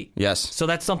roast Ricky. Yes. So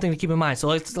that's something to keep in mind. So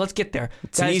let's get there.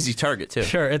 It's an easy target, too.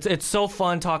 Sure. It's so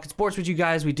fun talking sports with you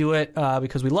guys. We do it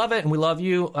because we love it and we love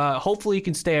you. Hopefully you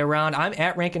can stay around. I'm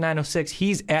at Rankin906.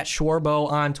 He's at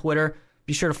Schwarbo on Twitter.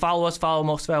 Be sure to follow us. Follow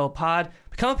Most Valuable Pod.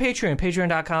 Become a Patreon.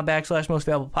 Patreon.com/Most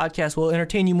Valuable Podcast. We'll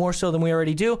entertain you more so than we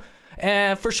already do.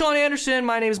 And for Sean Anderson,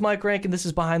 my name is Mike Rankin. This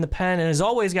is Behind the Pen. And as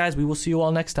always, guys, we will see you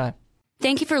all next time.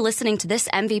 Thank you for listening to this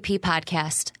MVP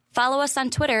podcast. Follow us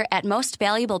on Twitter at Most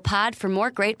Valuable Pod for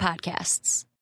more great podcasts.